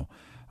tomorrow.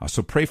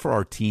 So pray for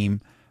our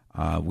team.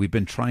 We've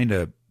been trying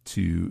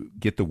to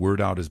get the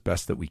word out as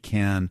best that we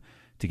can,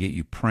 to get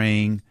you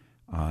praying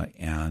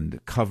and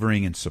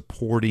covering and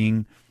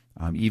supporting,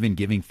 even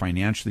giving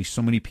financially.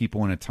 So many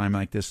people in a time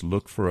like this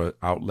look for an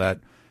outlet,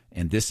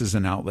 and this is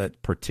an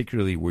outlet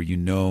particularly where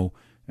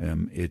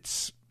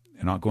it's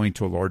not going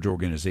to a large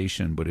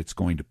organization, but it's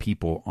going to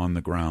people on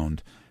the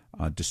ground,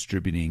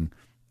 distributing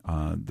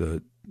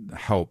the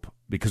help,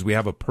 because we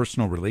have a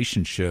personal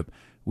relationship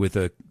with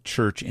a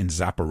church in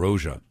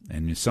Zaporozhye.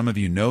 And some of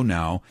you know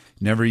now,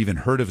 never even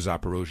heard of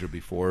Zaporozhye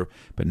before,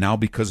 but now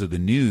because of the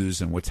news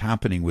and what's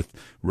happening with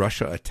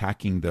Russia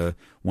attacking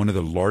one of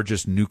the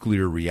largest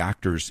nuclear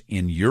reactors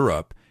in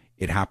Europe,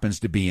 it happens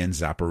to be in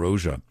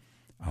Zaporozhye.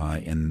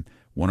 And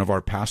one of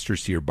our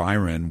pastors here,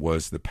 Byron,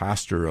 was the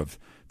pastor of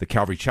the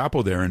Calvary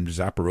Chapel there in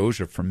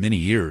Zaporozhye for many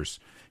years.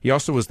 He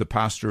also was the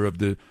pastor of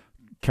the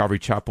Calvary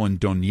Chapel in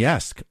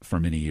Donetsk for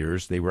many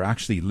years. They were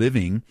actually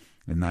living,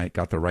 and I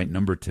got the right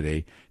number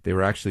today, they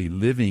were actually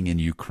living in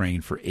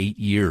Ukraine for 8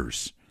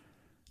 years.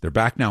 They're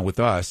back now with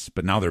us,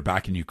 but now they're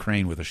back in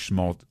Ukraine with a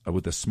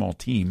small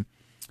team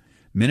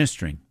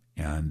ministering.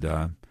 And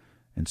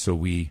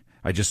so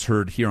I just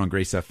heard here on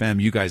Grace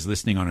FM, you guys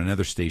listening on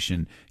another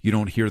station, you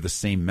don't hear the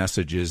same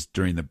messages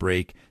during the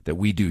break that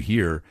we do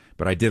here,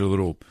 but I did a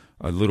little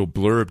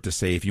blurb to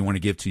say, if you want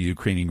to give to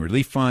Ukrainian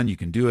Relief Fund, you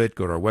can do it.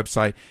 Go to our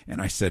website.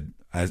 And I said,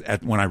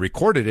 when I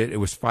recorded it, it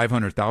was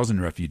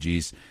 500,000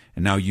 refugees.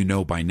 And now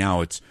by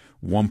now it's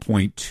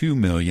 1.2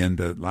 million,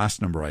 the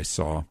last number I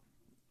saw.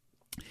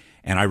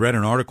 And I read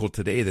an article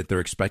today that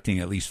they're expecting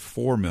at least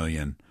 4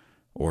 million,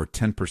 or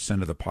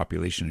 10% of the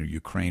population of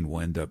Ukraine will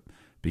end up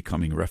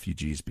becoming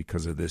refugees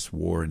because of this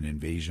war and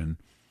invasion.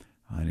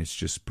 And it's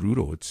just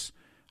brutal.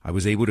 I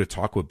was able to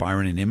talk with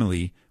Byron and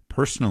Emily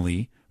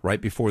personally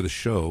right before the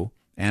show,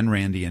 and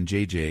Randy and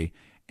JJ,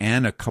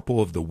 and a couple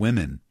of the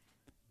women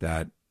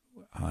that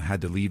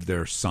had to leave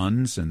their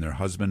sons and their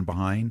husband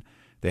behind.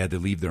 They had to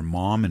leave their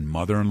mom and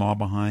mother-in-law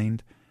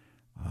behind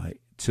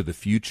to the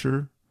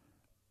future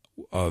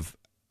of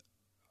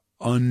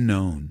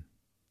unknown.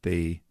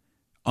 They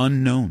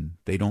don't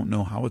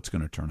know how it's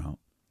going to turn out.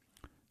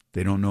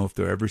 They don't know if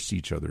they'll ever see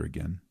each other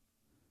again.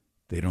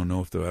 They don't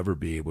know if they'll ever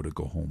be able to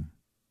go home.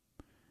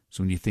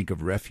 So when you think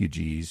of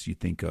refugees, you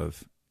think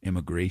of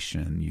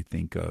immigration, you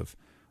think of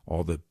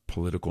all the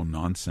political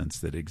nonsense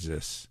that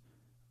exists.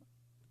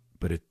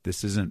 But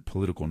this isn't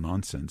political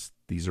nonsense.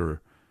 These are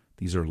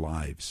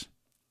lives.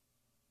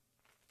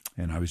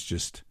 And I was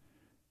just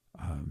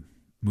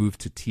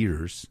moved to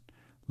tears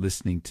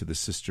listening to the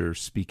sister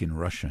speak in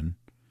Russian,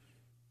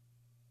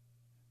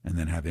 and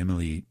then have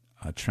Emily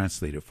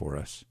translate it for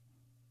us.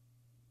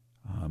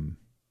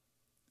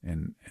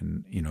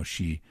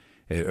 She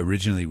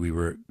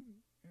originally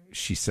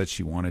she said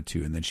she wanted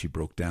to, and then she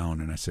broke down,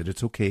 and I said,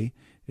 it's okay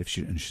and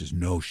she says,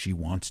 no, she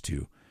wants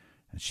to.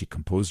 And she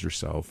composed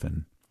herself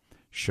and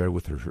shared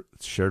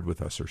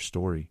with us her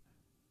story.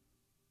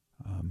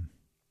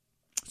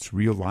 It's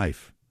real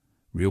life,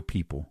 real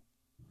people.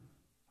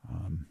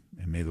 And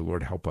may the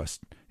Lord help us.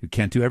 We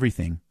can't do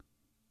everything.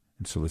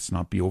 And so let's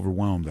not be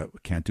overwhelmed that we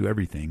can't do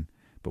everything,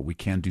 but we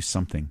can do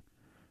something,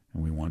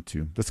 and we want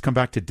to. Let's come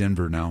back to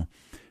Denver now.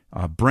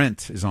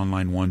 Brent is on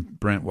line one.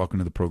 Brent, welcome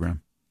to the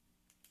program.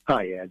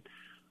 Hi, Ed.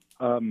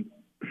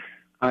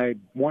 I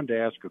wanted to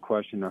ask a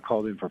question. I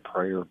called in for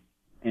prayer,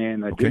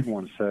 and I did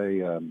want to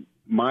say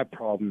my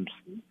problems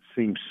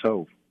seem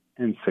so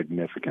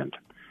insignificant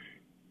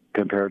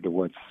compared to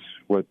what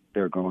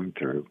they're going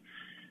through.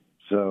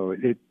 So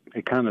it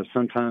kind of,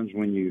 sometimes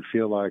when you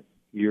feel like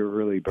you're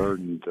really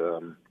burdened,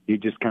 you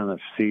just kind of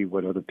see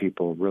what other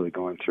people are really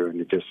going through, and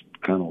it just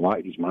kind of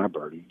lightens my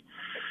burden.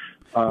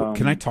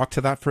 Can I talk to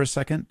that for a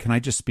second? Can I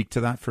just speak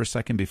to that for a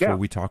second before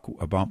we talk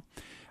about...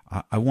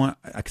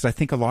 because I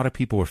think a lot of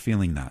people are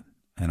feeling that,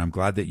 and I'm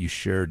glad that you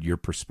shared your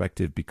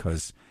perspective,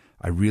 because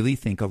I really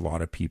think a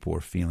lot of people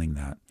are feeling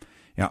that.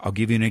 I'll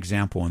give you an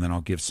example, and then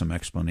I'll give some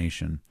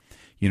explanation.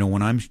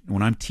 When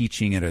I'm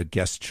teaching at a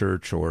guest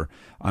church, or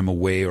I'm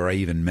away, or I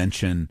even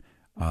mention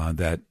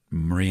that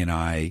Marie and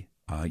I,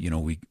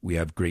 we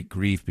have great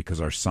grief because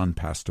our son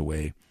passed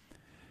away.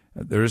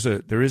 There is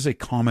a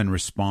common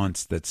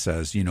response that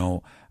says,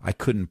 I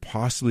couldn't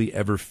possibly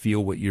ever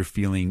feel what you're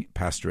feeling,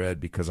 Pastor Ed,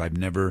 because I've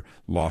never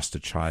lost a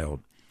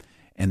child.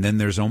 And then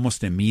there's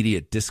almost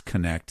immediate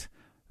disconnect,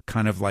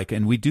 kind of like,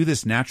 and we do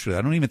this naturally.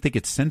 I don't even think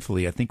it's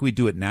sinfully. I think we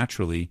do it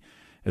naturally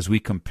as we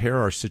compare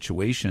our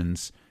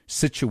situations,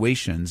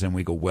 and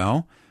we go,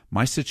 well,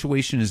 my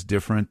situation is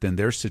different than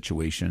their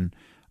situation.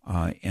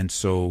 And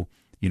so,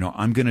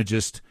 I'm going to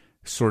just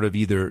sort of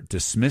either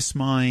dismiss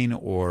mine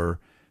or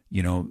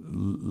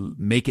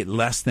make it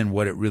less than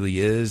what it really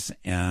is,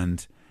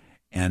 and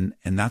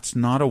that's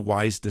not a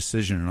wise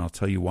decision, and I'll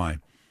tell you why.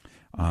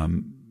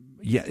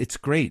 It's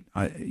great.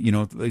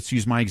 Let's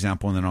use my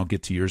example, and then I'll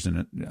get to yours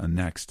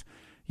next.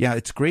 Yeah,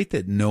 it's great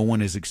that no one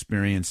has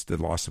experienced the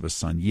loss of a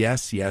son.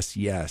 Yes, yes,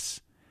 yes.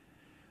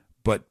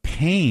 But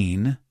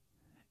pain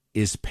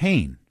is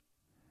pain,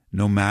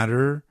 no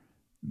matter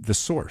the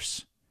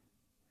source.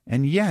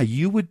 And yeah,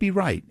 you would be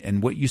right,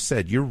 and what you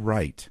said, you're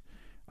right.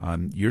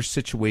 Your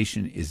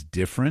situation is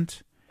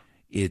different.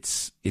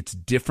 It's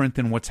different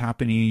than what's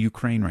happening in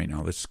Ukraine right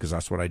now. Because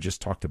that's what I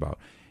just talked about.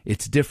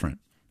 It's different,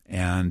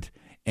 and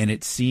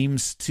it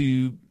seems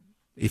to,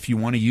 if you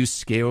want to use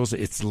scales,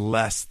 it's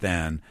less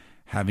than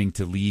having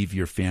to leave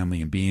your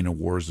family and be in a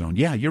war zone.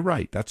 Yeah, you're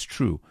right. That's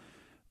true.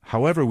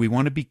 However, we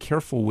want to be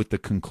careful with the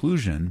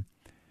conclusion,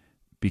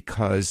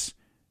 because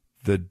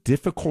the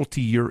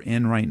difficulty you're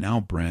in right now,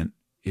 Brent,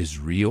 is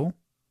real.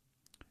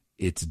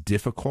 It's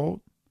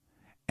difficult,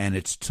 and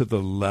it's to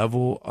the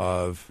level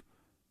of,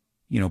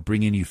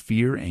 bringing you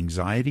fear,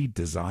 anxiety,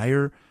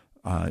 desire.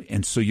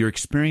 And so you're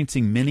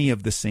experiencing many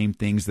of the same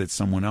things that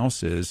someone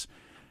else is.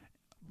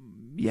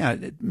 Yeah,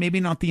 maybe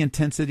not the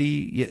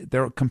intensity.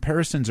 Their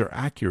comparisons are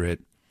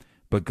accurate,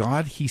 but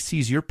God, he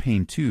sees your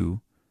pain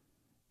too.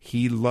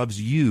 He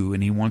loves you,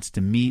 and he wants to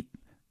meet,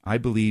 I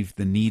believe,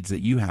 the needs that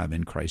you have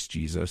in Christ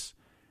Jesus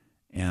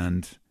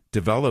and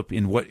develop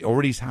in what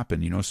already's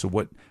happened. So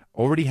what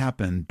already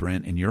happened,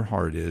 Brent, in your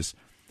heart is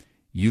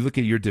you look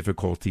at your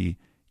difficulty,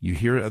 you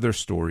hear other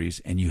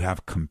stories, and you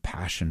have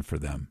compassion for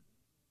them.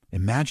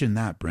 Imagine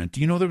that, Brent.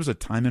 Do you know there was a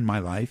time in my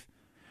life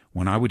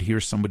when I would hear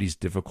somebody's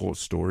difficult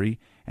story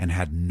and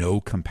had no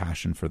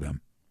compassion for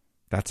them?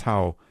 That's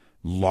how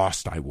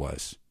lost I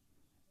was.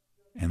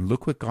 And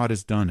look what God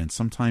has done, and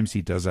sometimes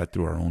he does that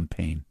through our own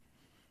pain.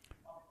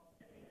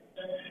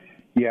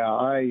 Yeah,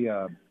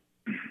 I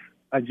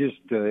just,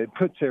 it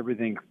puts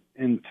everything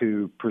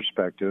into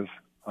perspective.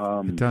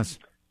 It does.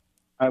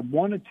 I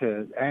wanted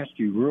to ask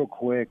you real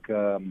quick.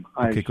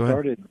 I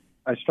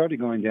started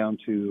going down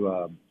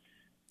to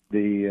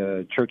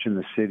the church in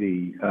the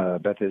city,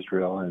 Beth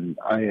Israel, and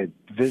I had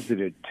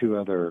visited two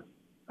other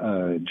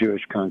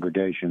Jewish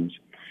congregations,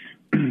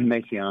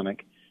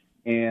 Messianic,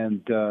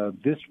 and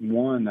this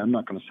one, I'm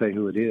not going to say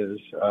who it is,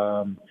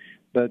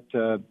 but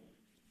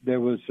there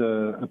was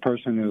a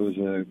person who was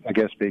a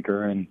guest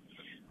speaker, and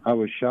I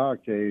was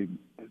shocked.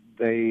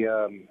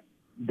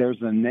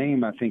 There's a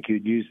name I think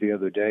you'd used the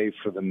other day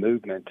for the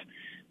movement,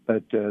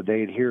 but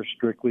they adhere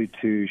strictly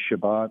to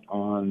Shabbat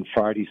on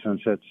Friday,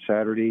 sunset,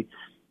 Saturday.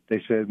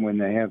 They said when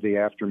they have the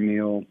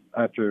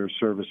after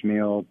service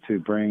meal, to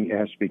bring, it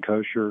has to be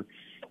kosher.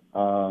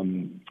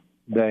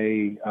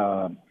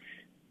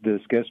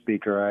 This guest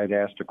speaker, I had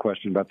asked a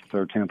question about the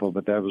Third Temple,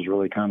 but that was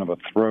really kind of a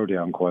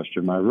throwdown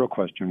question. My real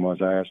question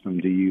was, I asked him,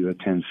 do you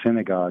attend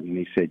synagogue? And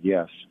he said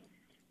yes.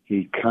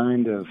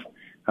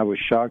 I was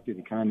shocked that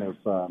he kind of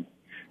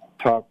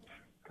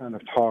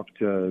talked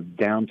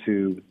down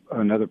to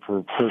another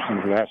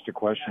person who asked a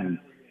question,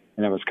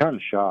 and I was kind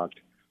of shocked.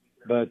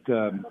 But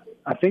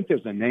I think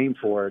there's a name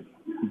for it.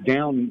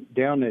 Down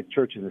at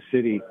Church in the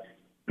City,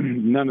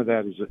 none of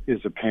that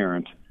is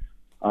apparent.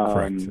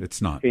 Correct.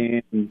 It's not.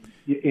 And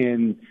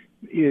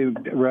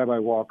Rabbi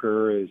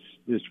Walker is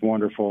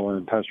wonderful,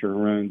 and Pastor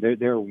Haroon,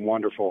 they're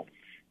wonderful.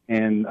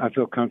 And I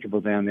feel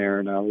comfortable down there,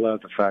 and I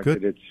love the fact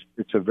that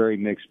it's a very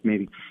mixed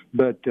meeting.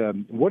 But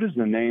what is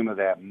the name of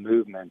that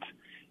movement?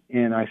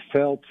 And I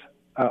felt,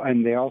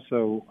 and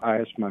I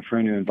asked my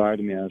friend who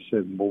invited me, I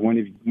said, well, when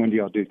do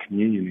y'all do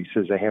communion? He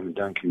says they haven't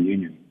done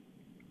communion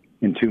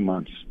in 2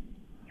 months.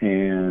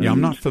 And yeah,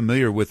 I'm not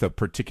familiar with a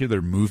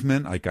particular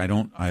movement.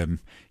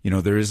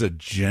 There's a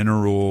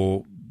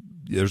general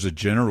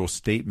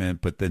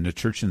statement, but then the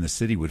Church in the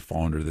City would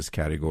fall under this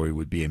category,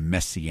 would be a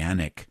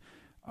messianic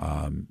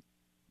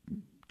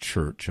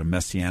church, a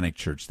messianic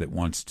church that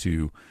wants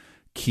to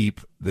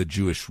keep the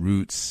Jewish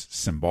roots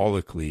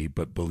symbolically,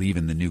 but believe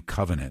in the new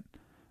covenant.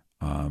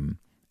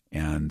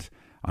 And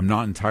I'm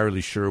not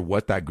entirely sure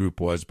what that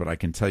group was, but I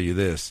can tell you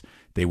this: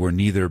 they were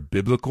neither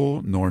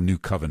biblical nor new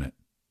covenant.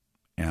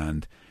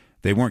 And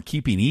they weren't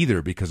keeping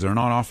either, because they're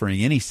not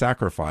offering any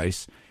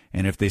sacrifice.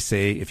 And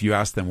if you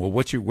ask them, well,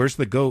 where's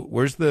the goat?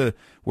 Where's the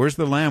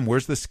lamb?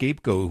 Where's the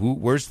scapegoat?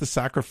 Where's the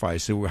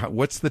sacrifice?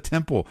 What's the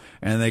temple?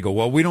 And they go,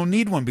 well, we don't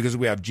need one because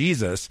we have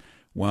Jesus.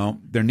 Well,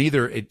 they're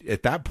neither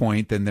at that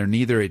point, then they're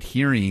neither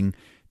adhering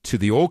to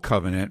the old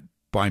covenant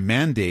by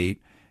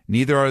mandate,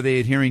 neither are they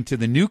adhering to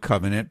the new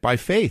covenant by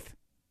faith.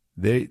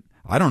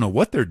 I don't know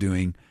what they're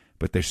doing,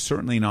 but they're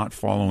certainly not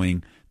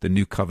following the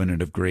new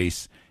covenant of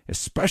grace,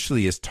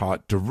 especially as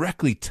taught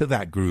directly to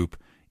that group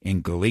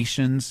in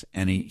Galatians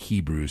and in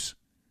Hebrews.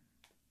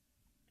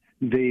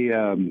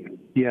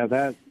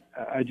 That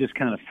I just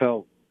kind of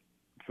felt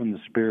from the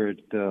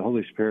Spirit,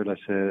 Holy Spirit.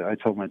 I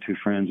told my two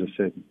friends, I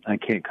said, I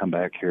can't come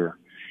back here,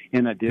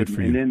 and I did.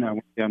 And then I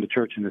went down to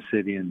Church in the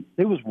City, and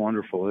it was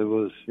wonderful. It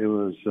was,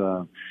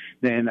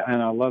 and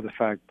I love the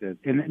fact that.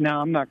 And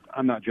now I'm not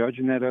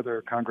judging that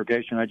other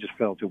congregation. I just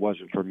felt it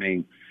wasn't for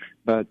me.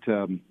 But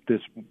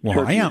this.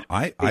 Well,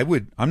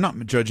 I'm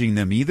not judging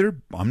them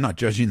either. I'm not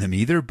judging them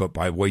either. But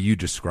by the way you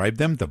describe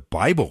them, the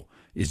Bible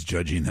is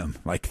judging them.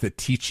 Like the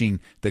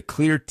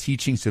clear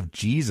teachings of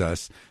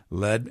Jesus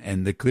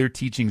and the clear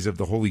teachings of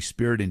the Holy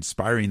Spirit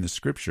inspiring the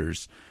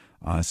Scriptures.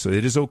 So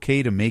it is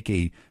okay to make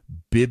a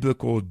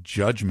biblical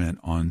judgment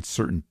on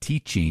certain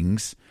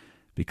teachings,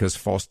 because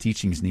false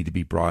teachings need to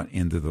be brought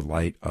into the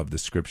light of the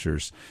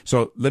Scriptures.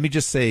 So let me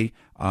just say,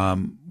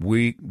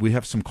 we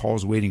have some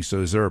calls waiting. So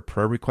is there a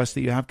prayer request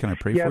that you have? Can I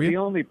pray for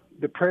you?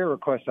 The prayer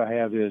request I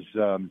have is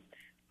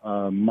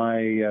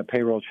my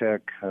payroll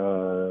check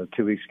 2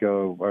 weeks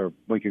ago or a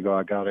week ago.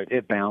 I got it.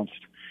 It bounced,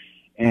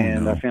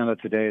 and I found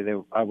out today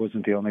that I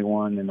wasn't the only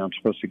one, and I'm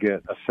supposed to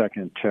get a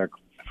second check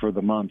for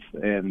the month,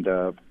 and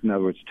in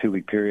other words, 2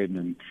 week period.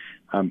 And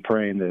I'm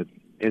praying that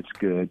it's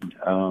good,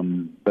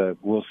 but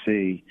we'll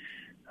see.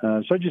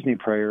 So I just need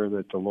prayer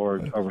that the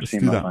Lord oversee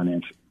my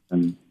finances.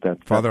 And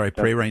Father, I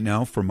pray right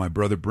now for my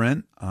brother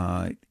Brent,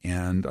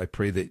 and I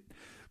pray that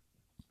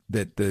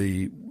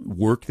the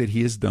work that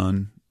he has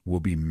done will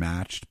be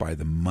matched by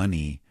the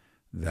money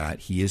that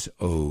he is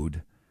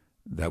owed,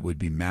 that would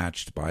be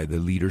matched by the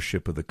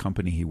leadership of the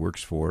company he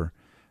works for,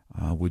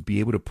 would be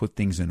able to put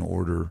things in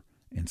order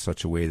in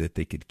such a way that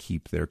they could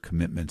keep their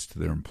commitments to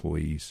their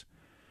employees.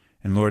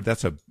 And Lord,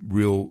 that's a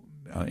real,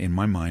 in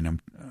my mind,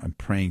 I'm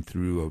praying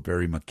through a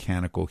very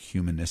mechanical,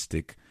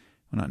 humanistic,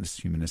 well, not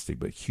just humanistic,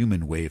 but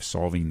human way of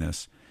solving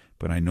this.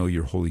 But I know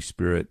your Holy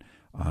Spirit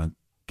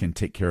can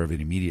take care of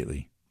it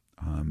immediately.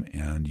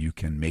 And you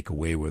can make a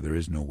way where there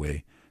is no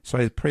way. So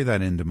I pray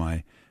that into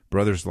my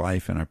brother's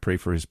life, and I pray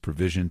for his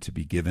provision to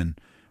be given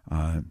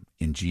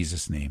in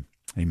Jesus' name.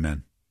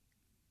 Amen.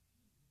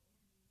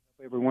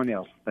 Everyone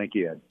else, thank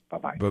you, Ed.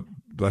 Bye-bye.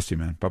 Bless you,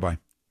 man. Bye-bye.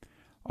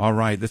 All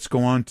right, let's go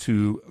on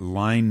to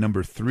line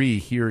number 3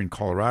 here in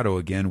Colorado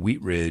again,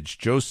 Wheat Ridge.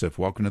 Joseph,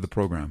 welcome to the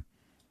program.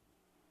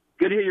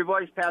 Good to hear your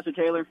voice, Pastor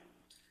Taylor.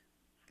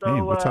 So,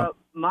 hey, what's up?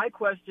 My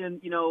question,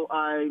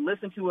 I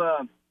listened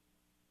to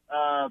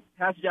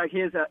Pastor Jack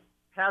Hibbs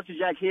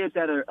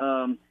at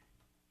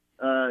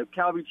a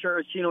Calvary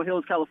Church, Chino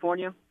Hills,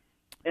 California,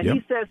 and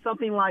he said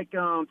something like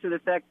to the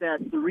effect that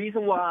the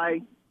reason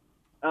why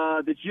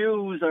the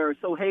Jews are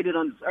so hated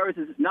on this earth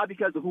is not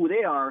because of who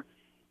they are,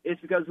 it's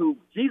because of who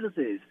Jesus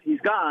is. He's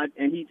God,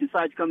 and he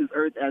decided to come to this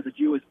earth as a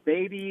Jewish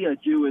baby, a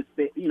Jewish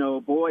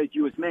boy, a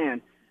Jewish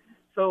man.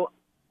 So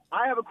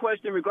I have a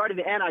question regarding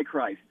the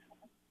Antichrist.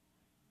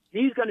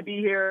 He's going to be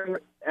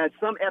here at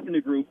some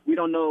ethnic group. We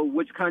don't know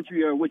which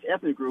country or which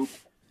ethnic group.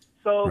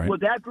 So will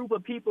that group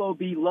of people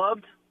be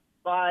loved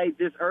by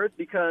this earth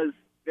because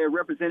they're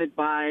represented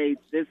by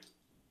this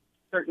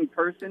certain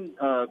person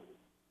or,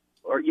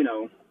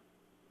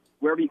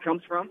 wherever he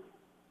comes from?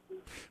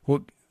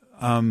 Well,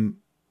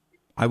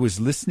 I was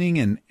listening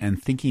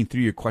and thinking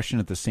through your question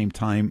at the same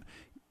time.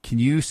 Can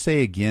you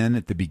say again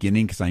at the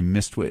beginning, because I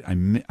missed I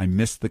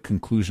missed the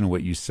conclusion of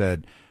what you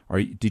said.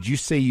 Did you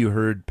say you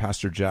heard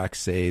Pastor Jack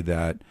say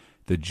that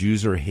the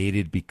Jews are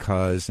hated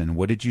because, and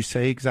what did you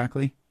say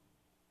exactly?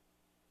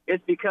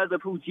 It's because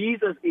of who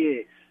Jesus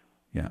is.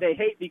 Yeah. They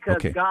hate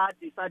because God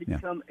decided to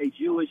come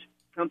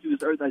to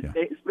this earth.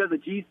 It's because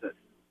of Jesus.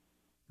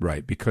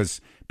 Right,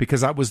 because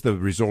that was the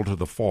result of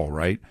the fall,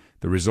 right?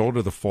 The result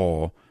of the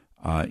fall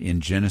in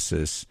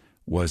Genesis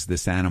was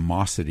this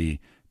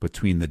animosity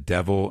between the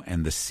devil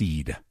and the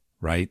seed,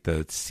 right?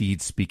 The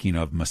seed speaking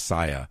of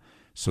Messiah.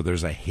 So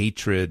there's a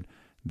hatred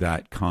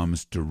that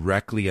comes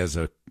directly as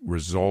a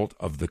result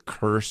of the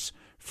curse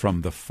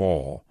from the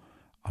fall,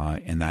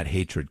 and that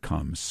hatred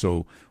comes.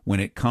 So when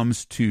it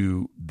comes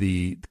to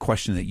the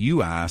question that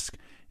you ask,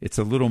 it's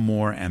a little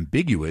more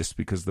ambiguous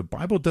because the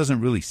Bible doesn't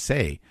really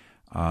say.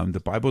 The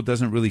Bible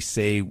doesn't really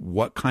say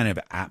what kind of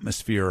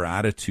atmosphere or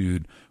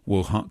attitude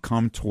will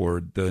come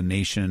toward the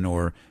nation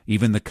or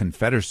even the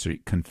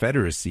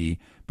confederacy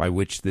by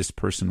which this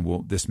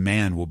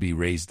man will be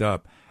raised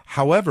up.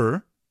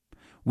 However,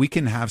 we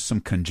can have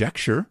some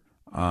conjecture.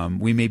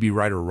 We may be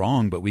right or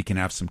wrong, but we can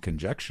have some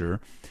conjecture.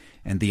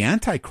 And the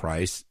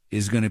Antichrist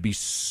is going to be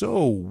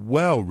so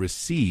well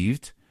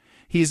received.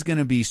 He's going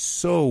to be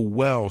so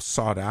well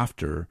sought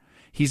after.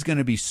 He's going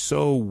to be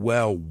so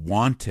well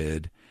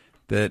wanted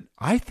that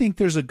I think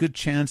there's a good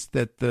chance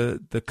that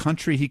the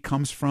country he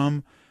comes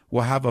from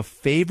will have a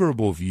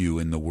favorable view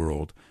in the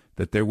world,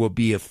 that there will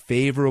be a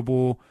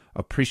favorable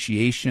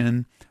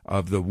appreciation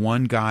of the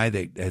one guy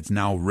that has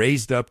now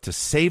raised up to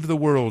save the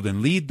world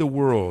and lead the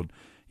world.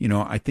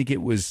 I think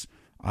it was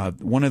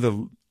one of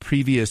the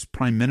previous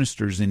prime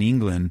ministers in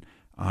England,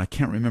 I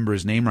can't remember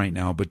his name right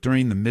now, but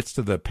during the midst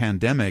of the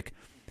pandemic,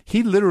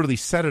 he literally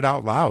said it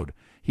out loud.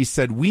 He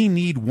said, "We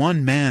need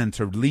one man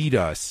to lead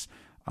us."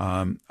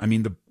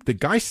 The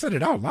guy said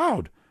it out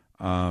loud.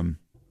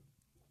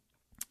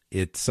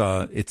 It's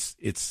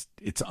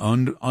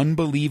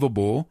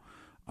unbelievable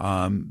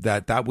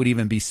that would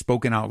even be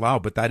spoken out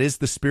loud. But that is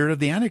the spirit of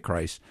the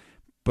Antichrist.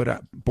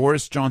 But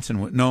Boris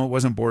Johnson, no, it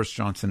wasn't Boris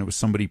Johnson. It was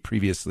somebody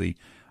previously.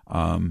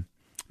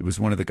 It was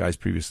one of the guys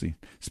previously.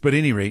 But at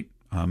any rate,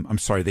 I'm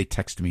sorry, they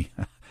texted me.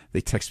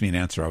 They texted me an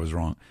answer. I was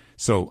wrong.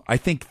 So I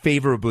think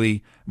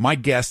favorably, my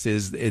guess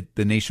is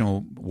the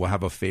nation will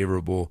have a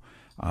favorable,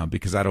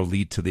 because that'll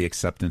lead to the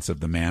acceptance of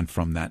the man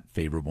from that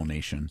favorable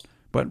nation.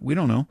 But we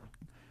don't know.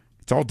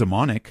 It's all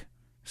demonic,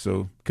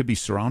 so it could be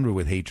surrounded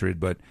with hatred.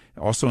 But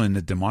also in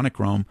the demonic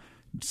realm,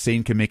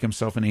 Satan can make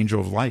himself an angel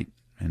of light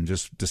and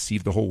just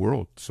deceive the whole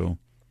world. So,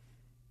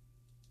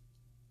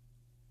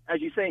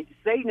 as you say,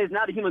 Satan is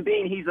not a human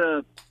being. He's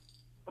a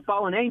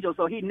fallen angel,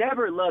 so he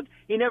never liked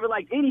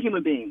any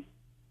human being.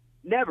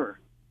 Never.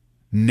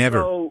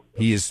 So,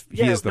 he is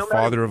the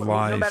father of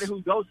lies. No matter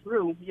who goes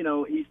through,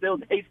 he still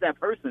hates that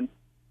person.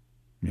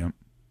 Yeah.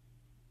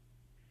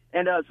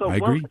 And I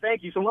agree.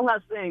 Thank you. So one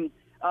last thing.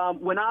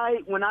 When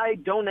I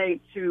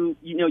donate to,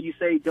 you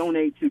say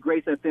donate to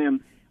Grace FM,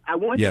 I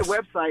went to the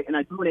website and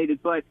I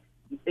donated. But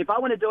if I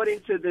want to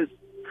donate to this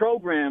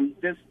program,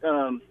 this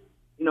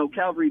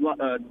Calvary,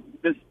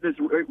 this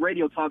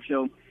radio talk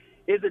show,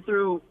 is it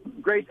through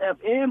Grace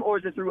FM or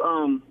is it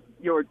through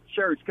your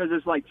church? Because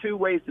there's like two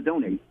ways to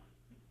donate.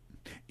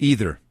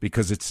 Either,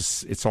 because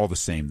it's all the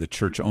same. The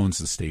church owns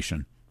the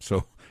station,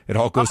 so it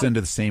all goes into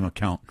the same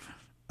account.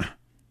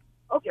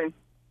 Okay.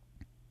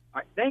 All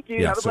right. Thank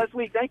you. Have a blessed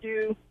week. Thank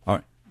you. All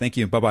right. Thank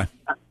you. Bye-bye.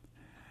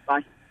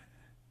 Bye.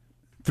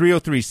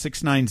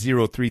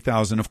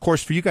 303-690-3000. Of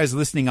course, for you guys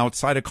listening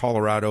outside of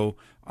Colorado,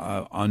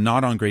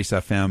 not on Grace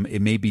FM,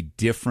 it may be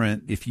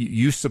different. If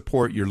you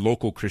support your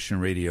local Christian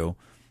radio,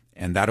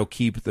 and that'll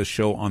keep the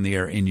show on the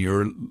air in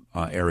your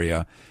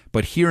area.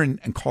 But here in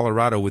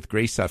Colorado with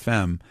Grace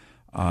FM,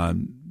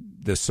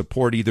 the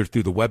support either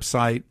through the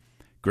website,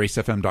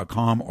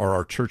 gracefm.com, or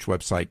our church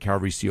website,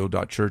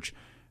 calvaryco.church,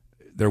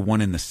 they're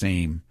one and the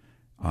same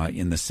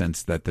in the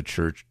sense that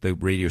the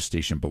radio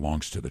station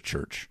belongs to the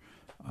church.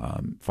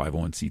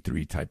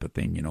 501c3 type of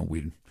thing.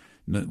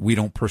 We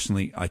don't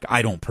personally,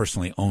 I don't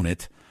personally own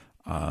it.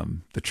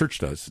 The church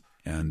does,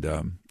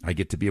 and I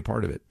get to be a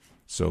part of it.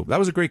 So that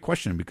was a great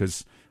question,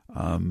 because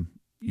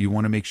you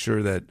want to make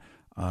sure that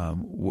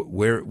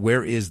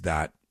where is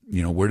that?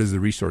 Where does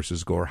the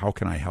resources go, or how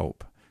can I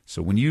help?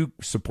 So when you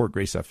support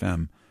Grace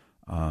FM,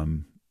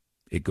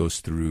 it goes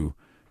through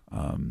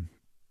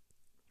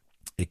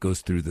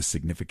the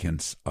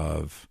significance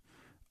of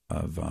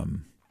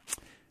I'm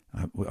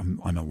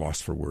at a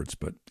loss for words,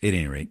 but at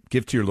any rate,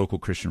 give to your local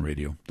Christian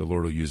radio. The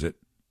Lord will use it.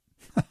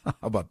 How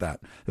about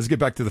that? Let's get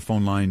back to the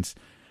phone lines.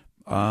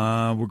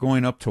 We're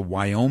going up to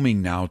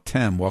Wyoming now.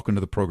 Tim, welcome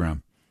to the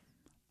program.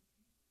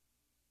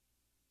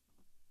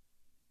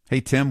 Hey,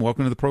 Tim,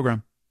 welcome to the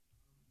program.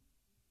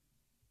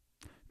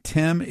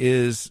 Tim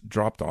is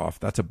dropped off.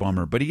 That's a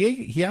bummer. But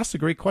he asked a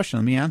great question.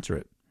 Let me answer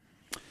it.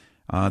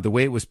 The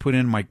way it was put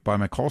in by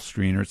my call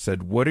screener, it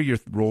said, what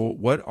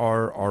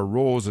are our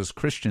roles as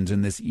Christians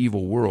in this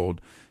evil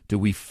world? Do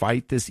we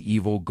fight this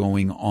evil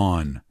going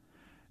on?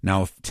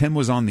 Now, if Tim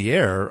was on the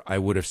air, I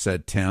would have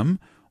said, Tim,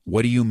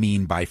 what do you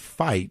mean by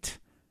fight?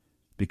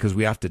 Because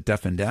we have to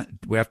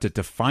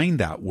define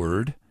that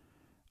word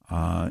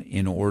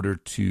in order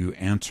to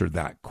answer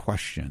that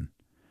question.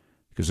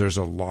 Because there's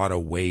a lot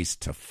of ways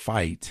to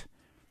fight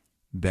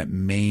that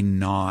may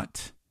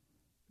not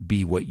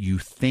be what you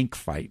think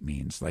fight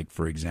means. Like,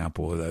 for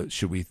example,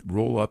 should we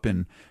roll up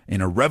in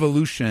a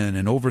revolution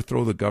and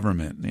overthrow the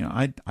government?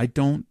 I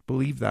don't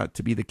believe that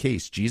to be the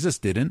case. Jesus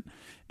didn't.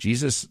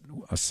 Jesus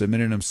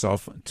submitted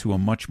himself to a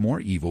much more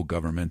evil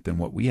government than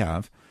what we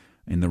have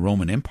in the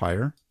Roman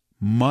Empire.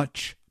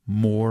 Much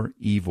more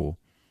evil.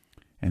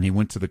 And he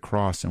went to the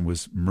cross and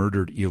was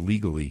murdered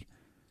illegally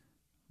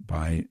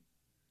by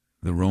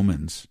the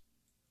Romans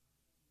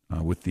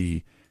with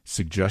the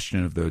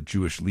suggestion of the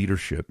Jewish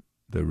leadership,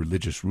 the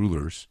religious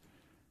rulers.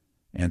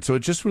 And so it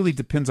just really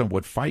depends on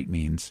what fight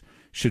means.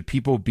 Should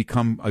people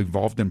become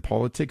involved in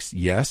politics?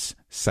 Yes,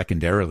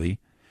 secondarily.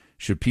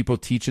 Should people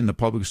teach in the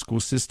public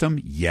school system?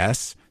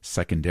 Yes,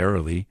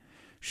 secondarily.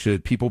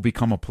 Should people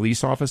become a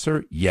police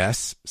officer?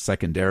 Yes,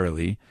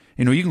 secondarily.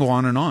 You can go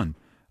on and on.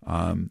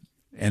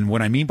 And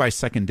what I mean by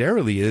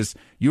secondarily is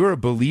you're a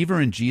believer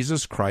in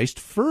Jesus Christ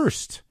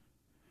first.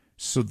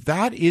 So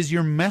that is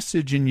your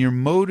message and your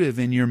motive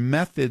and your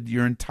method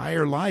your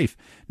entire life,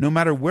 no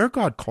matter where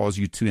God calls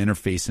you to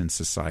interface in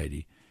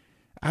society.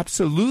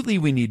 Absolutely,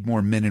 we need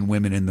more men and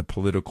women in the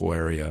political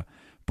area,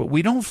 but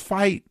we don't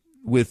fight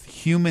with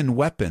human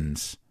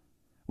weapons.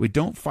 We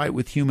don't fight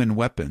with human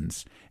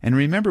weapons. And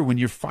remember, when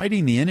you're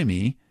fighting the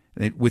enemy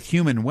with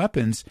human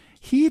weapons,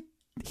 he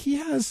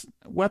has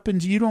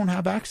weapons you don't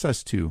have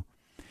access to.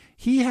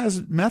 He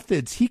has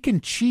methods. He can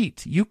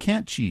cheat. You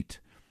can't cheat.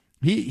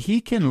 He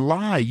can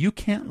lie. You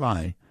can't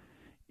lie.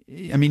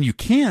 I mean, you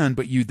can,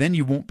 but then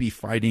you won't be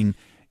fighting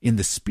in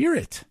the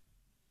spirit.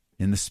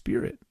 In the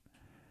spirit.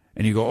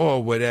 And you go,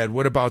 oh, Ed,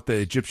 what about the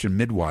Egyptian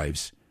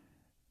midwives?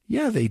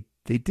 Yeah, they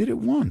did it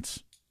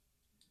once.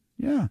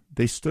 Yeah,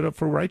 they stood up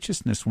for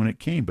righteousness when it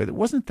came, but it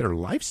wasn't their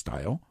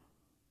lifestyle.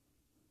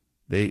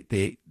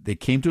 They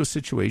came to a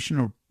situation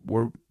or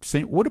were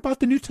saying, what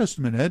about the New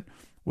Testament, Ed?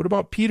 What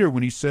about Peter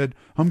when he said,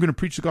 I'm going to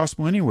preach the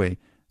gospel anyway?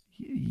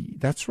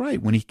 That's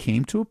right. When he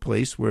came to a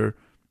place where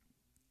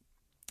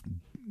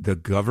the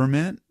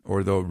government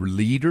or the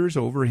leaders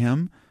over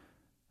him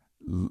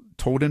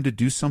told him to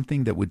do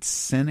something that would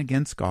sin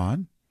against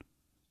God,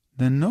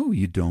 then no,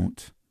 you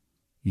don't.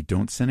 You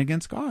don't sin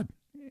against God.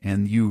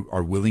 And you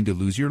are willing to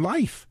lose your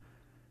life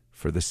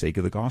for the sake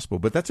of the gospel.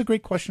 But that's a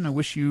great question. I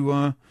wish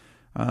you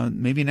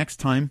maybe next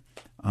time.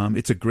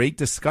 It's a great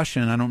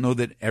discussion. I don't know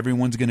that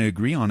everyone's going to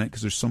agree on it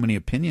because there's so many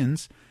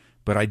opinions.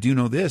 But I do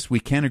know this. We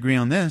can agree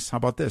on this. How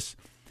about this?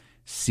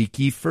 Seek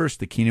ye first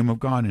the kingdom of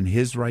God and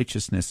his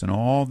righteousness, and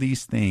all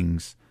these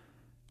things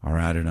are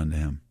added unto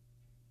him.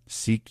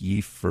 Seek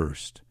ye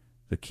first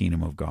the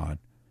kingdom of God,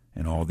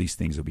 and all these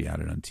things will be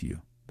added unto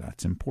you.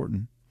 That's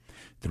important.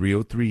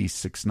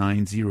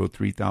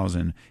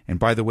 303-690-3000. And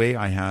by the way,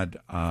 I had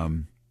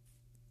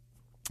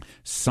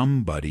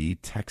somebody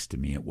texted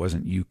me. It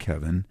wasn't you,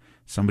 Kevin.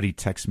 Somebody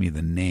texted me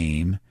the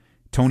name.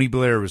 Tony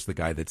Blair was the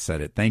guy that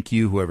said it. Thank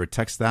you, whoever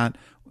texted that.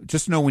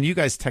 Just know when you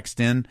guys text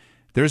in,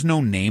 there's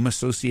no name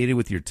associated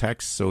with your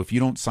text. So if you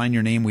don't sign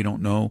your name, we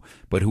don't know.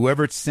 But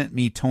whoever sent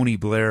me Tony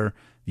Blair,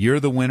 you're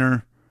the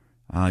winner.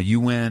 You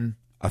win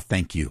a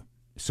thank you.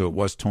 So it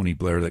was Tony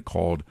Blair that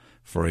called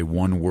for a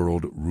one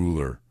world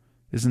ruler.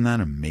 Isn't that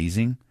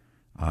amazing?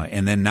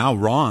 And then now,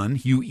 Ron,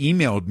 you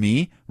emailed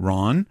me,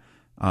 Ron,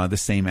 the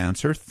same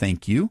answer.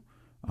 Thank you.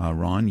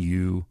 Ron,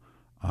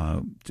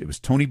 it was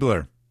Tony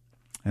Blair.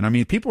 And I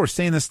mean, people are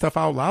saying this stuff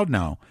out loud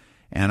now.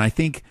 And I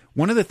think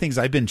one of the things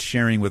I've been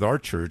sharing with our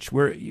church,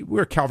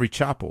 we're Calvary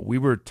Chapel. We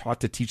were taught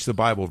to teach the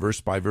Bible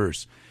verse by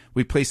verse.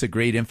 We place a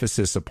great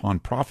emphasis upon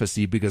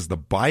prophecy because the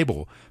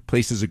Bible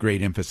places a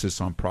great emphasis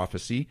on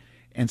prophecy.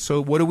 And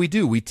so what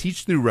do? We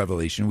teach through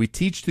Revelation. We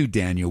teach through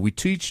Daniel. We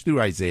teach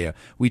through Isaiah.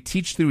 We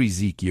teach through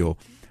Ezekiel.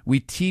 We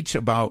teach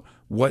about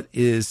what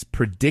is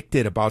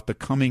predicted about the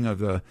coming of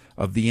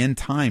the end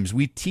times.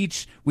 We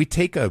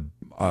take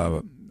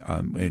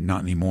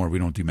not anymore, we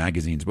don't do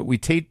magazines, but we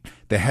take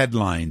the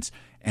headlines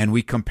and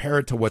we compare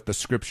it to what the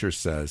scripture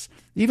says.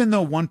 Even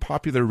though one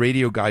popular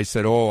radio guy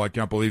said, I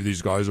can't believe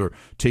these guys are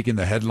taking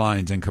the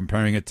headlines and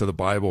comparing it to the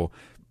Bible.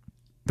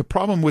 The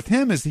problem with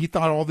him is he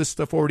thought all this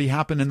stuff already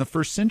happened in the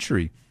first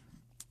century.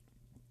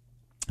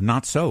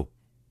 Not so.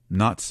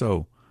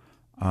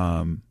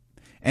 And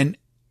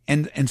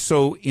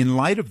so in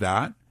light of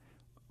that,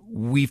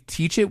 we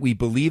teach it, we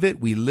believe it,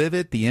 we live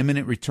it, the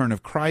imminent return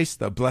of Christ,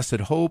 the blessed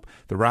hope,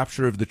 the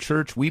rapture of the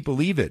church, we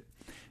believe it.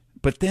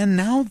 But then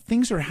now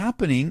things are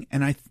happening,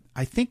 and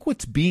I think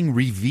what's being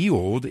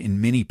revealed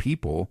in many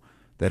people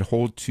that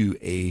hold to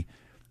a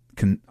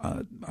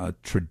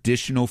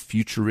traditional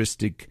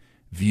futuristic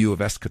view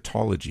of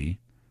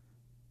eschatology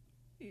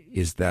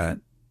is that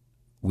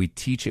we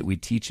teach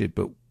it,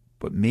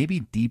 but maybe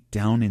deep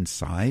down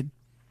inside,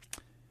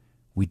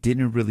 we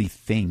didn't really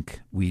think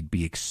we'd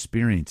be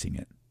experiencing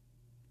it.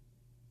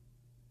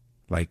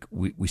 Like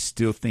we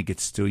still think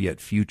it's still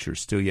yet future.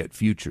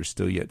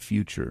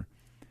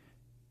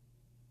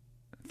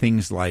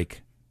 Things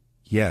like,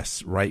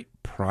 yes, right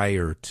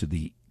prior to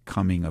the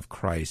coming of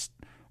Christ,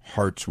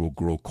 hearts will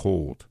grow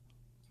cold.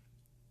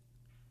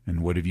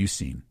 And what have you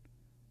seen?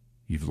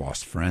 You've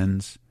lost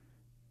friends.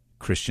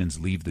 Christians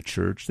leave the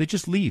church. They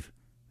just leave.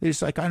 They're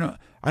just like, I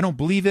don't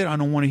believe it. I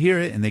don't want to hear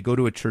it. And they go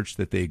to a church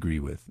that they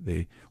agree with.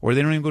 Or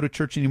they don't even go to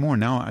church anymore.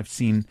 Now I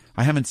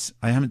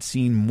haven't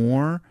seen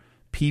more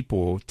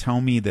people tell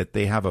me that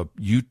they have a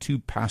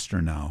YouTube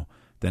pastor now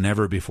than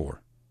ever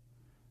before.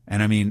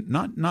 And I mean,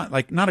 not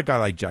a guy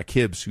like Jack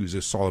Hibbs, who's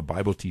a solid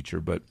Bible teacher,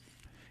 but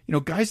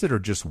guys that are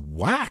just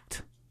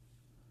whacked.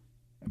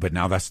 But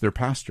now that's their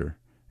pastor.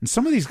 And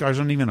some of these guys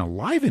aren't even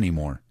alive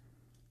anymore.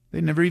 They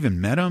never even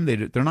met him.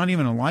 They're not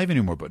even alive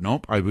anymore. But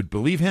nope, I would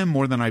believe him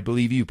more than I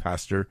believe you,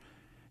 Pastor.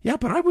 Yeah,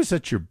 but I was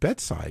at your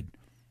bedside.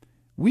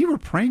 We were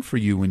praying for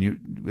you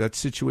when that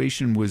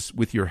situation was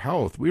with your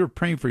health. We were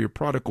praying for your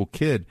prodigal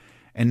kid.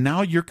 And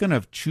now you're going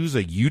to choose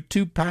a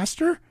YouTube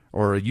pastor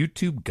or a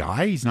YouTube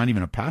guy? He's not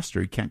even a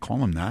pastor. You can't call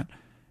him that.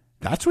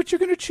 That's what you're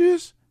going to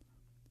choose?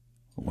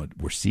 Well,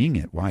 we're seeing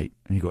it, right?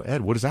 And you go,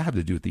 Ed, what does that have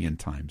to do with the end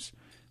times?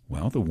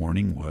 Well, the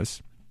warning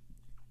was,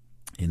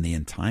 in the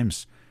end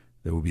times,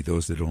 there will be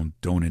those that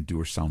don't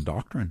endure sound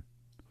doctrine,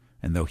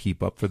 and they'll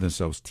heap up for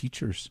themselves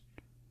teachers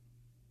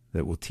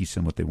that will teach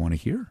them what they want to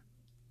hear.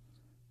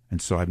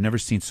 And so I've never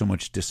seen so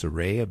much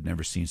disarray. I've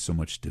never seen so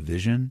much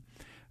division.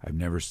 I've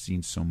never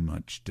seen so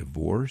much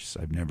divorce.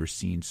 I've never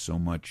seen so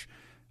much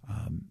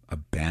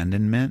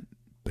abandonment,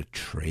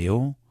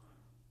 betrayal.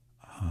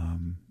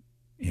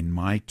 In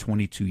my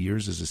 22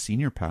 years as a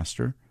senior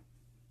pastor,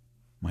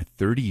 my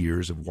 30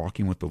 years of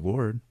walking with the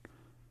Lord,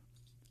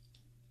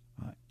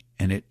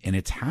 and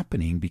it's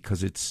happening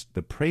because it's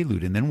the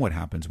prelude. And then what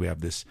happens? We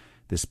have this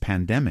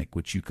pandemic,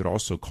 which you could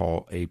also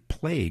call a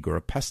plague or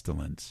a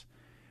pestilence.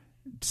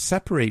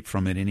 Separate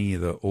from it any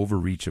of the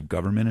overreach of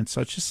government and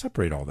such. Just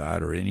separate all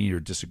that, or any of your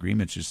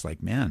disagreements. Just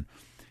like, man,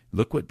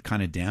 look what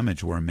kind of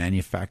damage where a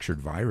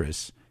manufactured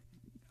virus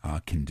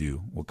can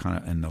do. What kind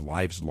of, and the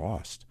lives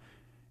lost.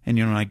 And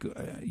you might,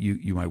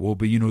 but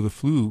the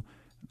flu.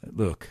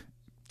 Look,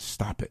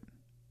 stop it.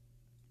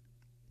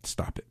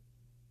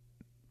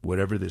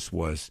 Whatever this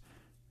was,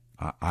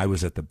 I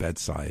was at the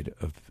bedside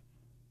of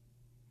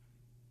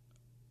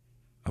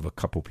a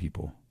couple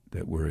people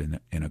that were in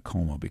a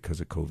coma because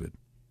of COVID.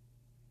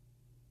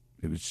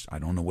 It was, I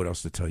don't know what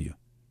else to tell you.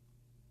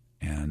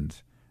 And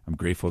I'm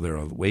grateful they're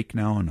awake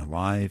now and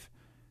alive,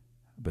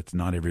 but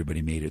not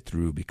everybody made it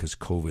through because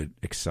COVID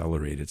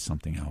accelerated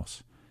something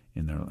else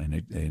in there,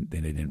 and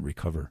they didn't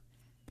recover.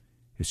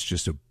 It's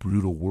just a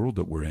brutal world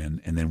that we're in.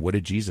 And then what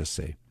did Jesus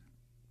say?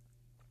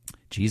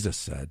 Jesus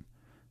said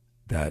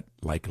that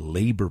like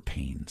labor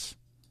pains.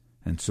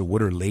 And so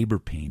what are labor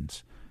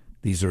pains?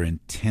 These are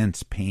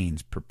intense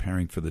pains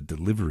preparing for the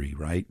delivery,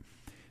 right?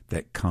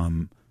 That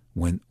come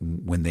when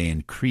they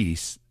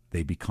increase,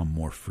 they become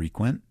more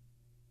frequent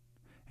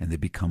and they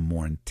become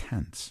more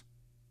intense.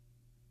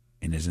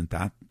 And isn't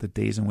that the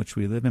days in which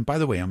we live? And by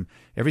the way,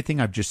 everything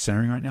I've just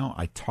saying right now,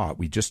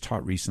 we just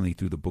taught recently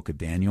through the book of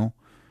Daniel,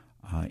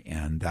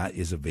 and that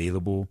is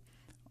available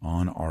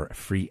on our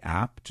free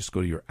app. Just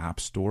go to your app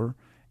store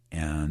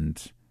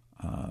and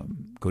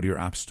download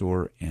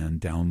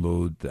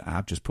the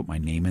app. Just put my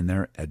name in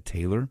there, Ed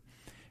Taylor,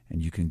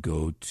 and you can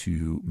go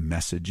to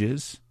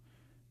messages,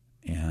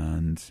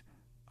 and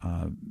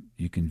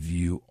you can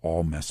view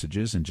all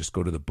messages, and just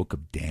go to the book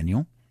of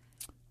Daniel.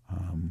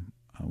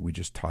 We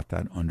just taught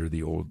that under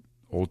the Old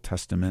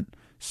Testament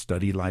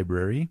study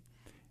library,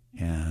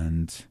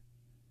 and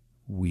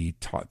we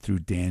taught through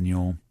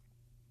Daniel,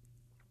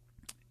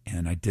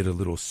 and I did a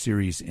little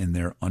series in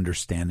there,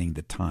 Understanding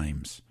the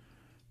Times.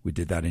 We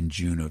did that in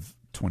June of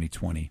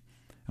 2020,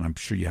 and I'm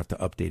sure you have to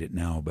update it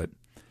now, but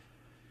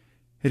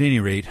at any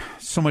rate,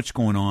 so much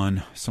going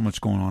on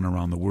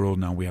around the world.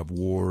 Now we have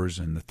wars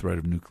and the threat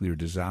of nuclear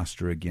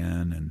disaster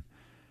again,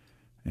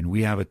 and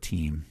we have a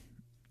team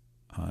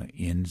on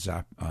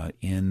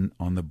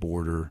the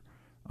border,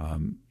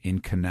 in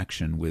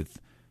connection with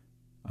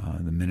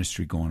the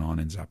ministry going on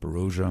in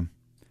Zaporozhye.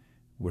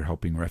 We're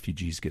helping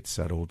refugees get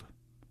settled.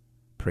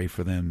 Pray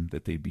for them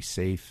that they'd be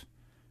safe.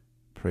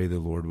 Pray the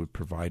Lord would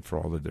provide for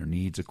all of their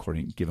needs,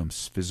 give them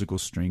physical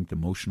strength,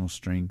 emotional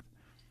strength.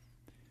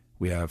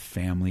 We have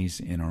families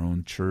in our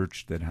own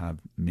church that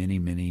have many,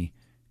 many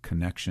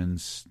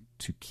connections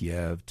to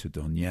Kiev, to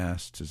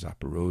Donetsk, to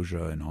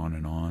Zaporozhye, and on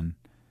and on.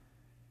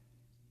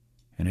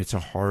 And it's a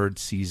hard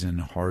season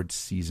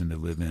to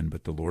live in,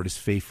 but the Lord is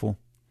faithful.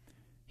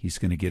 He's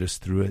going to get us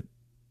through it.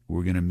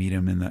 We're going to meet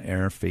him in the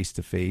air face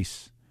to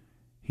face.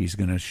 He's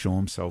going to show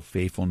himself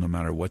faithful no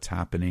matter what's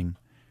happening.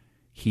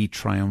 He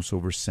triumphs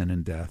over sin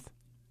and death,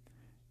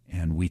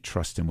 and we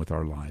trust him with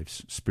our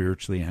lives,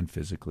 spiritually and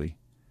physically.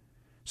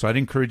 So I'd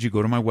encourage you,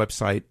 go to my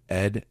website,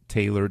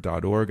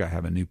 edtaylor.org. I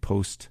have a new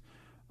post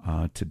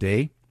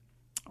today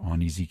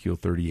on Ezekiel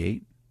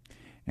 38.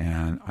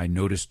 And I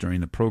noticed during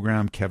the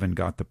program, Kevin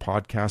got the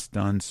podcast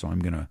done, so I'm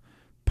going to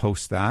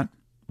post that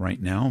right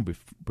now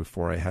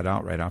before I head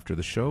out right after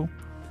the show.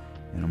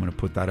 And I'm going to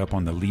put that up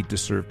on the Lead to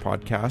Serve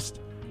podcast,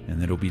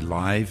 and it'll be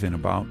live in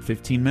about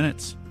 15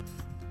 minutes.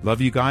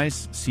 Love you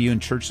guys. See you in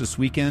church this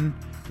weekend.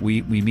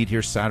 We meet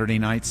here Saturday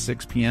nights,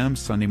 6 p.m.,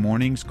 Sunday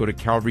mornings. Go to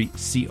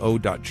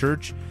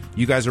calvaryco.church.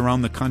 You guys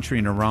around the country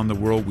and around the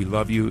world, we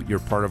love you. You're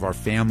part of our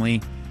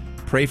family.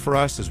 Pray for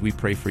us as we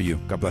pray for you.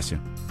 God bless you.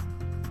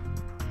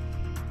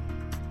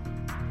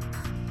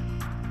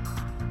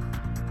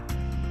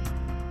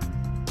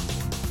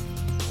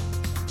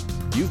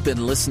 You've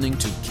been listening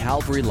to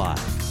Calvary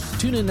Live.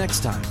 Tune in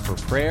next time for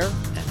prayer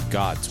and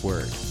God's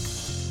Word.